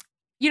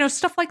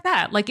 Stuff like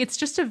that. Like it's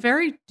just a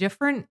very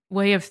different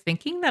way of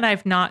thinking that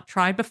I've not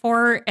tried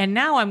before. And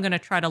now I'm going to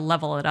try to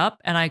level it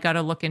up. And I got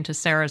to look into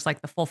Sarah's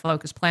like the full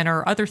focus planner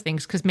or other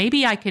things, because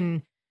maybe I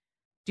can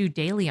do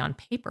daily on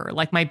paper,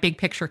 like my big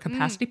picture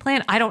capacity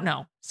plan. I don't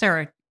know.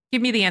 Sarah,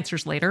 give me the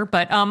answers later,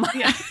 but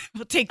yeah,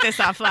 we'll take this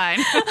offline.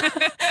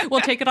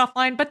 We'll take it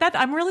offline. But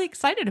I'm really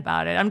excited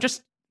about it. I'm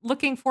just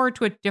looking forward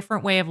to a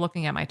different way of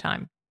looking at my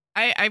time.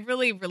 I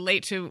really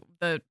relate to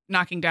the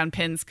knocking down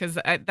pins, because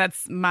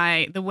that's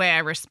the way I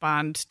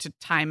respond to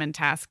time and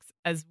tasks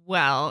as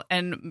well.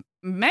 And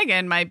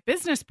Megan, my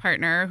business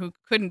partner, who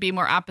couldn't be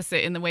more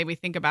opposite in the way we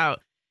think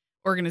about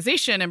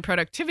organization and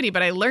productivity,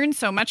 but I learned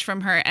so much from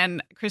her.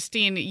 And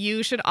Christine,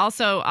 you should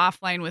also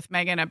offline with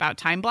Megan about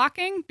time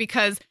blocking,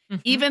 because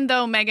even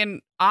though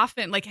Megan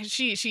often, like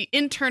she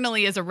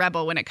internally is a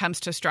rebel when it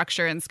comes to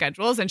structure and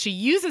schedules, and she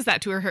uses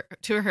that to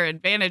her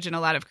advantage in a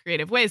lot of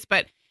creative ways,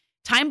 but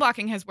time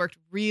blocking has worked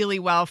really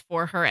well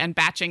for her, and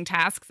batching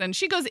tasks, and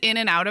she goes in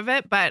and out of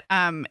it, but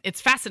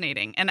it's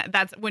fascinating. And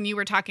that's when you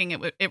were talking,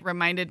 it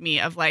reminded me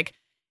of like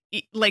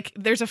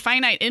there's a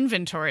finite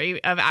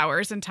inventory of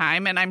hours and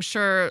time, and I'm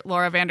sure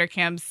Laura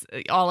Vanderkam's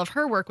all of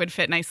her work would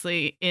fit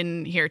nicely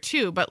in here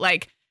too. But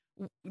like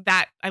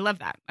that, I love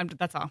that.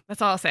 That's all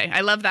I'll say.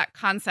 I love that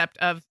concept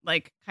of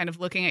like kind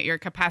of looking at your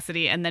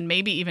capacity and then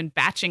maybe even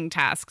batching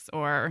tasks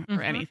or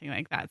anything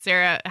like that.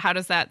 Sarah, how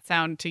does that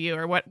sound to you,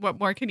 or what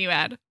more can you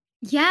add?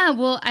 Yeah,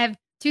 well, I have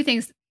two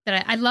things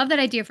that I love that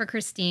idea for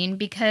Christine,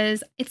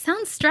 because it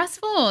sounds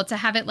stressful to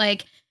have it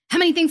like, how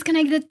many things can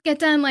I get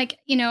done? Like,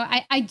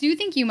 I do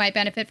think you might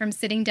benefit from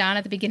sitting down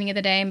at the beginning of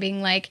the day and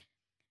being like,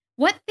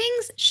 what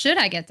things should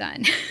I get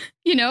done?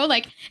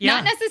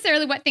 Not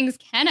necessarily what things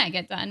can I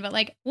get done, but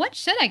like, what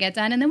should I get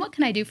done? And then what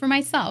can I do for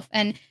myself?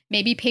 And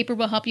maybe paper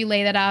will help you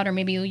lay that out, or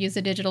maybe you'll use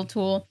a digital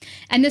tool.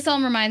 And this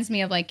all reminds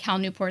me of like Cal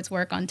Newport's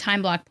work on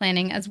time block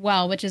planning as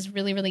well, which is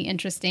really, really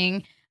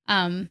interesting.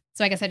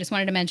 So I guess I just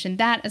wanted to mention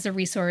that as a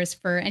resource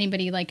for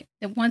anybody like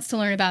that wants to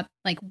learn about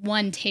like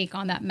one take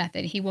on that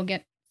method. He will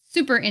get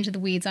super into the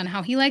weeds on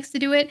how he likes to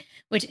do it,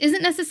 which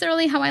isn't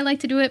necessarily how I like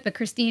to do it. But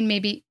Christine,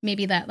 maybe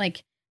that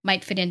like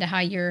might fit into how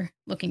you're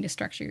looking to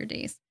structure your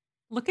days.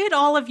 Look at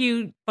all of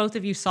you, both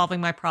of you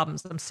solving my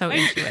problems. I'm so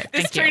into it.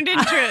 This turned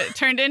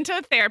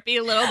into therapy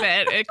a little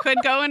bit. It could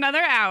go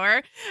another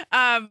hour.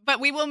 But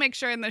we will make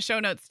sure in the show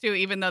notes too,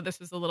 even though this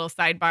was a little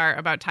sidebar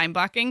about time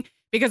blocking,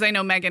 because I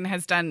know Megan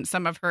has done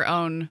some of her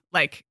own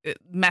like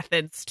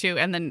methods too.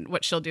 And then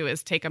what she'll do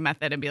is take a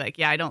method and be like,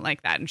 yeah, I don't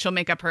like that. And she'll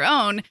make up her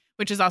own,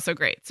 which is also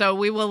great. So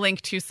we will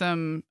link to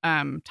some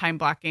time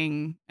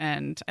blocking,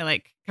 and I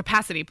like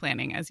capacity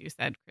planning, as you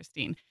said,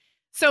 Christine.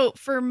 So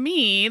for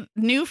me,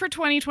 new for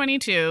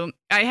 2022,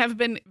 I have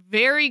been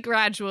very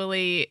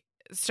gradually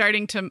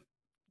starting to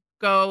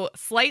go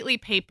slightly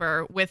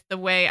paper with the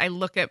way I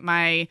look at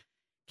my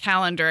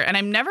calendar. And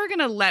I'm never going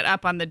to let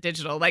up on the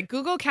digital. Like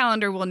Google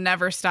Calendar will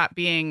never stop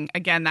being,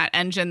 again, that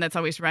engine that's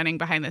always running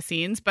behind the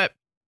scenes. But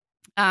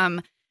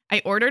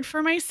I ordered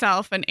for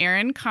myself an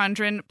Erin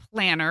Condren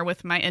planner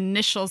with my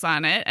initials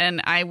on it,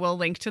 and I will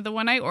link to the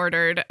one I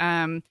ordered.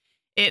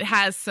 It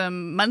has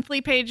some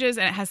monthly pages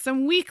and it has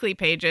some weekly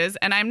pages,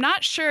 and I'm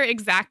not sure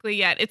exactly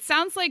yet. It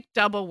sounds like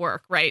double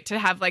work, right? To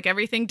have like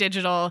everything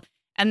digital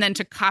and then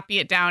to copy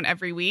it down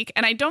every week.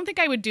 And I don't think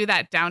I would do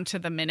that down to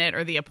the minute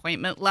or the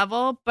appointment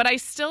level, but I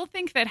still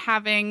think that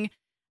having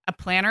a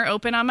planner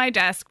open on my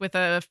desk with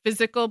a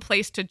physical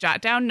place to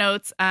jot down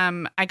notes.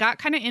 I got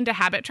kind of into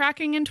habit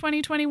tracking in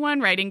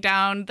 2021, writing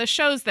down the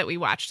shows that we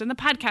watched and the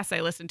podcasts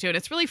I listened to. And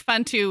it's really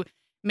fun to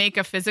make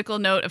a physical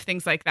note of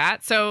things like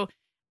that. So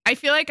I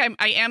feel like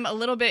I am a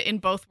little bit in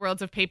both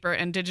worlds of paper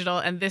and digital,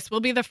 and this will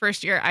be the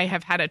first year I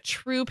have had a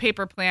true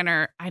paper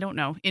planner, I don't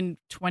know, in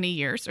 20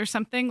 years or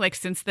something, like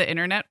since the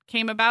internet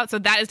came about. So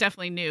that is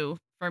definitely new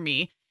for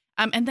me.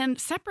 And then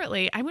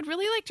separately, I would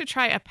really like to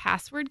try a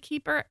password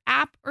keeper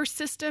app or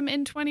system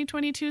in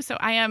 2022. So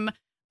I am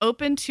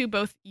open to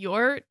both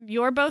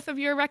both of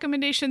your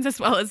recommendations as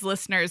well as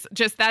listeners.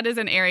 Just that is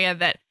an area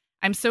that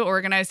I'm so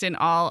organized in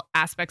all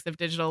aspects of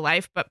digital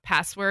life, but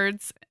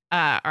passwords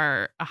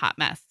are a hot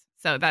mess.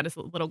 So that is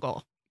a little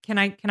goal. Can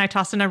I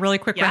toss in a really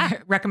quick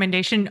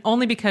recommendation?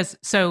 Only because,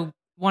 so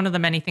one of the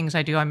many things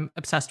I do, I'm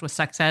obsessed with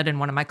sex ed,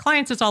 and one of my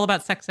clients is all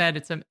about sex ed.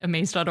 It's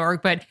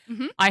amaze.org. But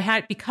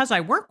because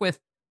I work with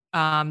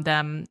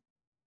them,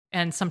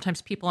 and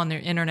sometimes people on their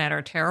internet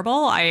are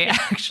terrible.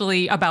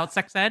 About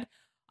sex ed,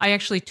 I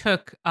actually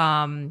took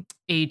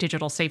a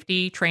digital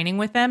safety training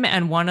with them.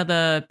 And one of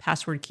the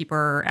password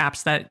keeper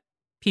apps that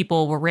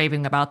people were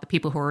raving about, the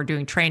people who were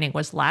doing training,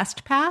 was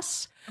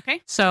LastPass.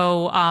 Okay.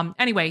 So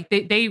anyway,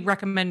 they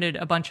recommended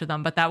a bunch of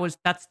them, but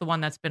that's the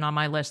one that's been on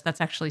my list. That's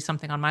actually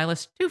something on my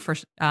list too for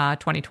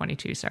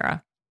 2022,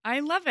 Sarah.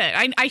 I love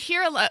it. I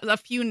hear a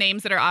few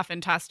names that are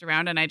often tossed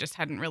around, and I just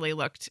hadn't really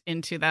looked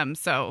into them.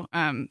 So,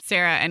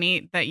 Sarah,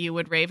 any that you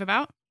would rave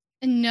about?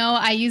 No,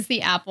 I use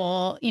the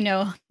Apple,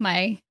 but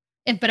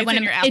It's when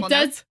in your Apple it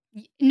does. Notes?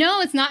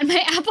 No, it's not in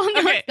my Apple Notes.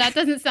 Okay. That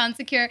doesn't sound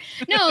secure.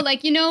 No,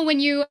 like, when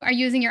you are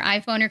using your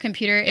iPhone or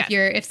computer,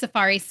 if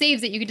Safari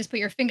saves it, you can just put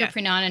your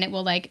fingerprint on and it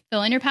will like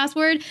fill in your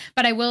password.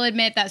 But I will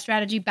admit that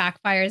strategy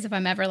backfires if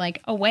I'm ever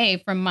like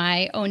away from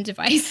my own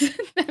device.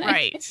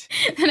 Right.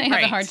 Then I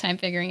have a hard time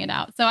figuring it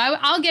out. So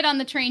I'll get on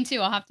the train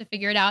too. I'll have to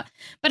figure it out.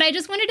 But I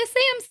just wanted to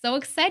say I'm so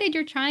excited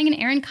you're trying an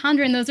Erin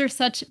Condren. Those are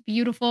such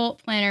beautiful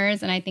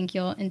planners, and I think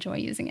you'll enjoy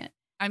using it.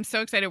 I'm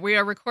so excited. We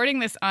are recording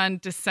this on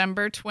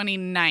December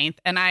 29th,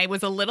 and I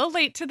was a little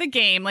late to the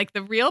game. Like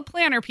the real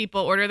planner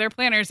people order their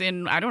planners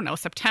in, I don't know,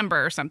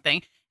 September or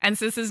something. And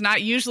so this is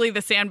not usually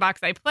the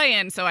sandbox I play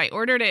in. So I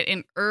ordered it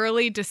in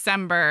early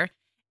December,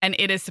 and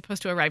it is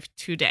supposed to arrive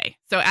today.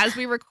 So as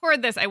we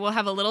record this, I will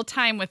have a little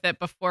time with it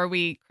before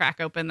we crack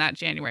open that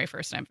January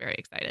 1st. And I'm very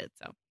excited.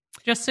 So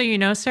Just so you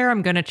know, Sarah,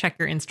 I'm going to check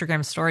your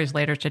Instagram stories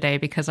later today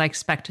because I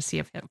expect to see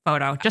a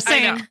photo. Just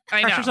saying.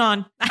 I know. Pressure's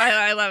on.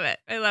 I love it.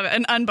 I love it.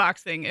 An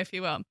unboxing, if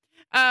you will.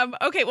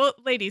 Okay, well,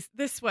 ladies,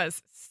 this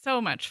was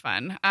so much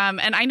fun.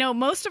 And I know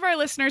most of our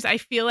listeners, I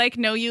feel like,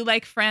 know you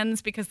like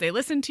friends because they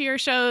listen to your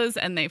shows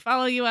and they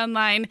follow you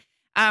online.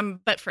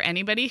 But for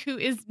anybody who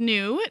is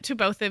new to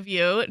both of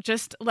you,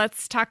 just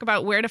let's talk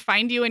about where to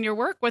find you and your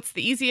work. What's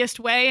the easiest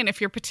way? And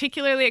if you're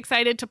particularly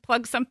excited to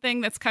plug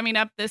something that's coming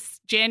up this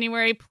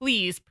January,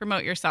 please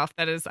promote yourself.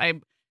 That is,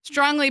 I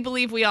strongly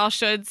believe we all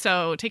should.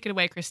 So take it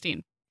away,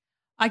 Christine.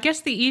 I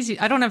guess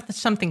I don't have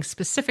something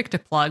specific to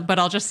plug, but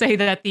I'll just say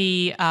that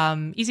the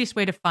easiest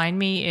way to find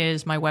me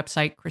is my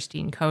website,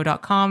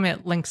 christineco.com.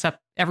 It links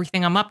up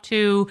everything I'm up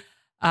to.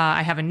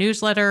 I have a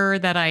newsletter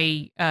that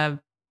I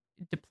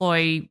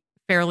deploy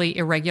fairly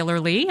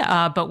irregularly,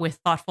 but with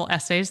thoughtful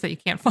essays that you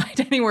can't find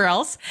anywhere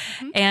else.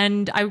 Mm-hmm.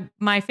 And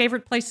my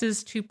favorite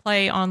places to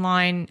play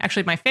online,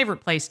 actually my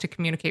favorite place to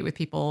communicate with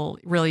people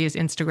really is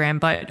Instagram,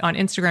 but on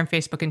Instagram,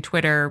 Facebook, and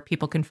Twitter,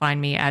 people can find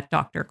me at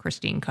Dr.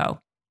 Christine Co.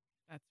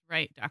 That's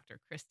right, Dr.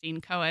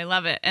 Christine Co. I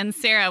love it. And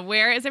Sarah,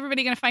 where is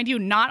everybody going to find you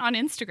not on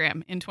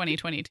Instagram in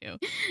 2022?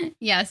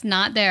 Yes,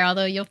 not there,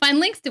 although you'll find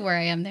links to where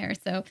I am there.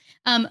 So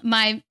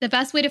the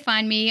best way to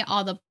find me,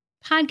 all the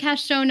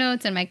podcast show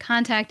notes and my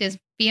contact is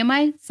via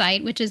my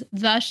site, which is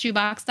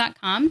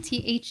theshubox.com,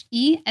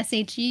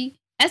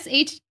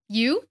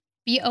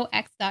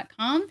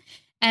 THESHUBOX.com.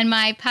 And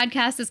my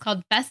podcast is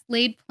called Best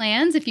Laid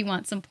Plans if you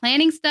want some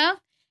planning stuff.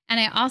 And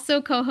I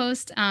also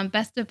co-host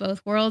Best of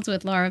Both Worlds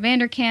with Laura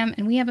Vanderkam,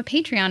 and we have a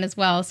Patreon as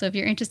well. So if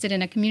you're interested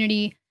in a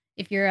community,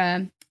 if you're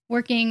a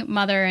working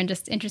mother and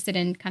just interested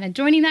in kind of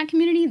joining that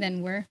community,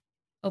 then we're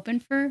open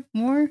for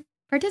more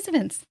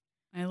participants.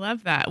 I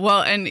love that.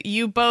 Well, and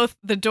you both,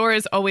 the door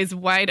is always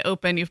wide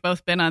open. You've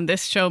both been on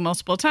this show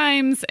multiple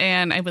times,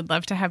 and I would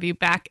love to have you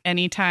back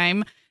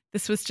anytime.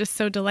 This was just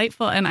so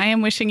delightful, and I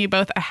am wishing you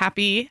both a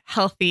happy,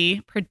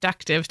 healthy,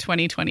 productive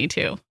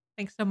 2022.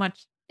 Thanks so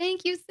much.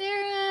 Thank you,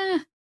 Sarah.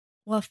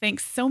 Well,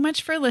 thanks so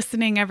much for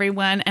listening,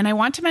 everyone. And I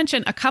want to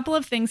mention a couple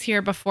of things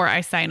here before I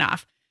sign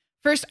off.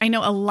 First, I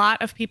know a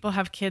lot of people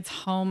have kids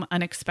home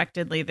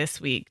unexpectedly this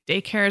week.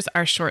 Daycares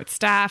are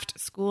short-staffed,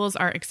 schools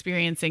are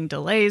experiencing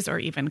delays or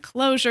even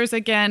closures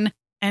again,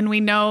 and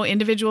we know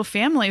individual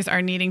families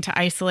are needing to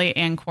isolate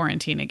and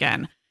quarantine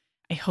again.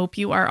 I hope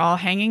you are all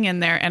hanging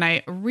in there, and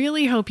I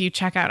really hope you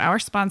check out our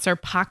sponsor,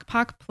 Pock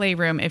Pock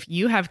Playroom, if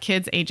you have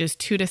kids ages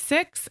 2 to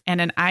 6 and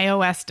an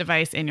iOS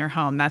device in your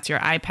home. That's your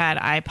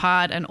iPad,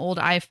 iPod, an old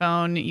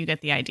iPhone. You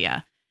get the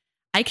idea.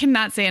 I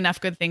cannot say enough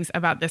good things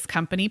about this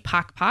company,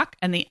 Pock Pock,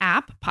 and the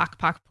app, Pock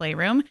Pock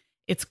Playroom.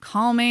 It's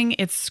calming,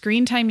 it's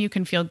screen time you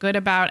can feel good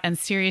about, and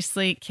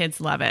seriously, kids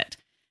love it.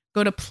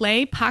 Go to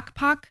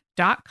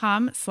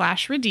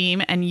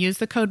playpockpock.com/redeem and use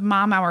the code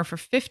MOMHOUR for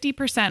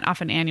 50% off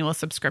an annual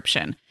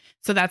subscription.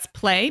 So that's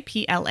play,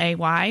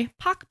 PLAY,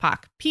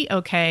 POCPOC,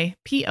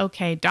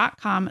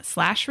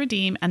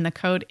 POKPOK.com/redeem, and the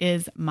code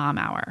is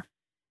MOMHOUR.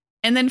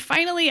 And then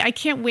finally, I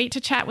can't wait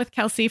to chat with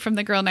Kelsey from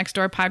the Girl Next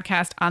Door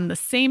podcast on the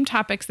same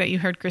topics that you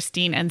heard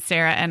Christine and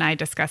Sarah and I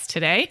discuss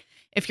today.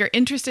 If you're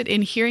interested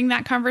in hearing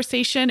that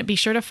conversation, be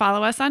sure to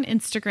follow us on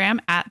Instagram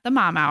at the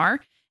Mom Hour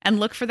and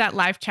look for that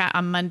live chat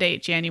on Monday,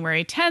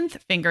 January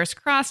 10th. Fingers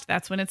crossed.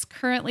 That's when it's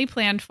currently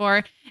planned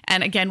for.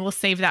 And again, we'll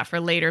save that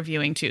for later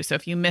viewing too. So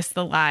if you missed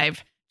the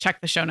live,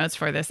 check the show notes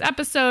for this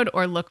episode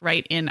or look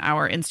right in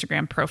our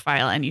Instagram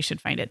profile and you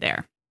should find it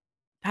there.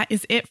 That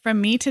is it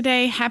from me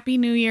today. Happy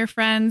New Year,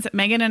 friends.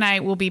 Megan and I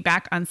will be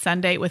back on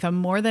Sunday with a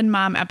More Than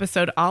Mom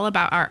episode all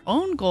about our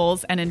own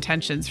goals and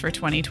intentions for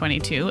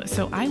 2022.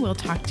 So I will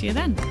talk to you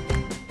then.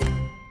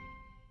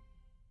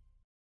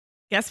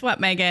 Guess what,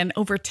 Megan?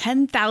 Over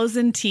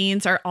 10,000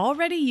 teens are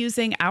already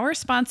using our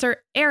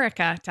sponsor,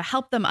 Erica, to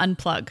help them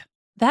unplug.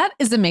 That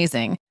is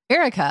amazing.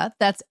 Erica,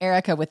 that's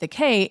Erica with a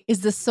K, is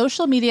the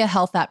social media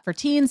health app for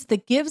teens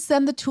that gives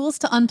them the tools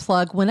to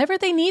unplug whenever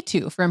they need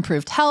to for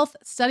improved health,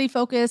 study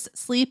focus,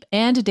 sleep,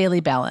 and daily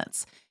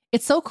balance.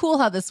 It's so cool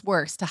how this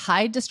works to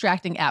hide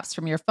distracting apps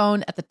from your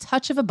phone at the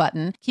touch of a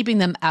button, keeping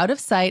them out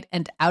of sight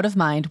and out of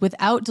mind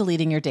without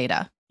deleting your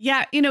data.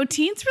 Yeah,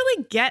 teens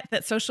really get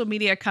that social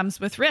media comes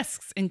with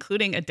risks,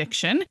 including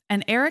addiction,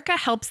 and Erica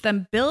helps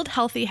them build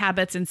healthy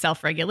habits and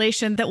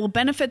self-regulation that will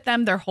benefit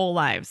them their whole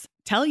lives.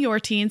 Tell your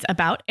teens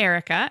about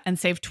Erica and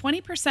save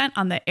 20%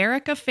 on the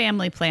Erica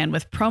family plan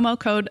with promo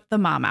code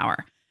TheMomHour.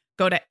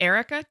 Go to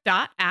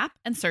erica.app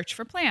and search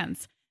for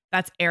plans.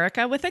 That's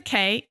Erica with a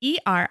K,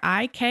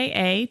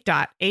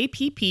 ERIKA.app,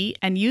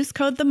 and use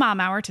code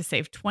TheMomHour to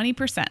save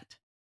 20%.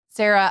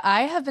 Sarah,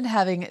 I have been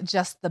having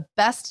just the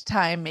best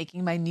time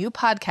making my new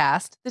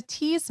podcast, The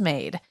Teas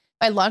Made.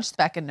 I launched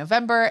back in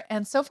November,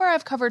 and so far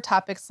I've covered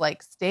topics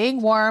like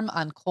staying warm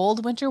on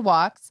cold winter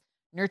walks,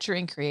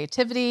 nurturing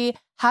creativity,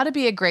 how to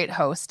be a great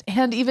host,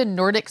 and even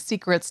Nordic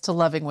secrets to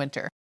loving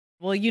winter.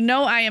 Well,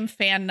 I am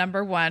fan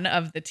number one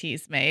of The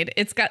Teas Made.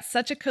 It's got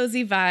such a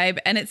cozy vibe,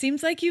 and it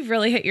seems like you've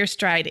really hit your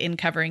stride in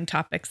covering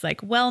topics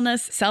like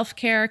wellness,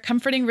 self-care,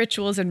 comforting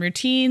rituals and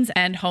routines,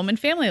 and home and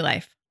family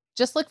life.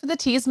 Just look for The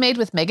Teas Made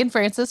with Megan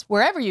Francis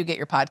wherever you get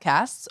your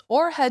podcasts,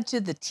 or head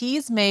to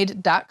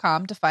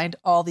theteasmade.com to find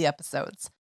all the episodes.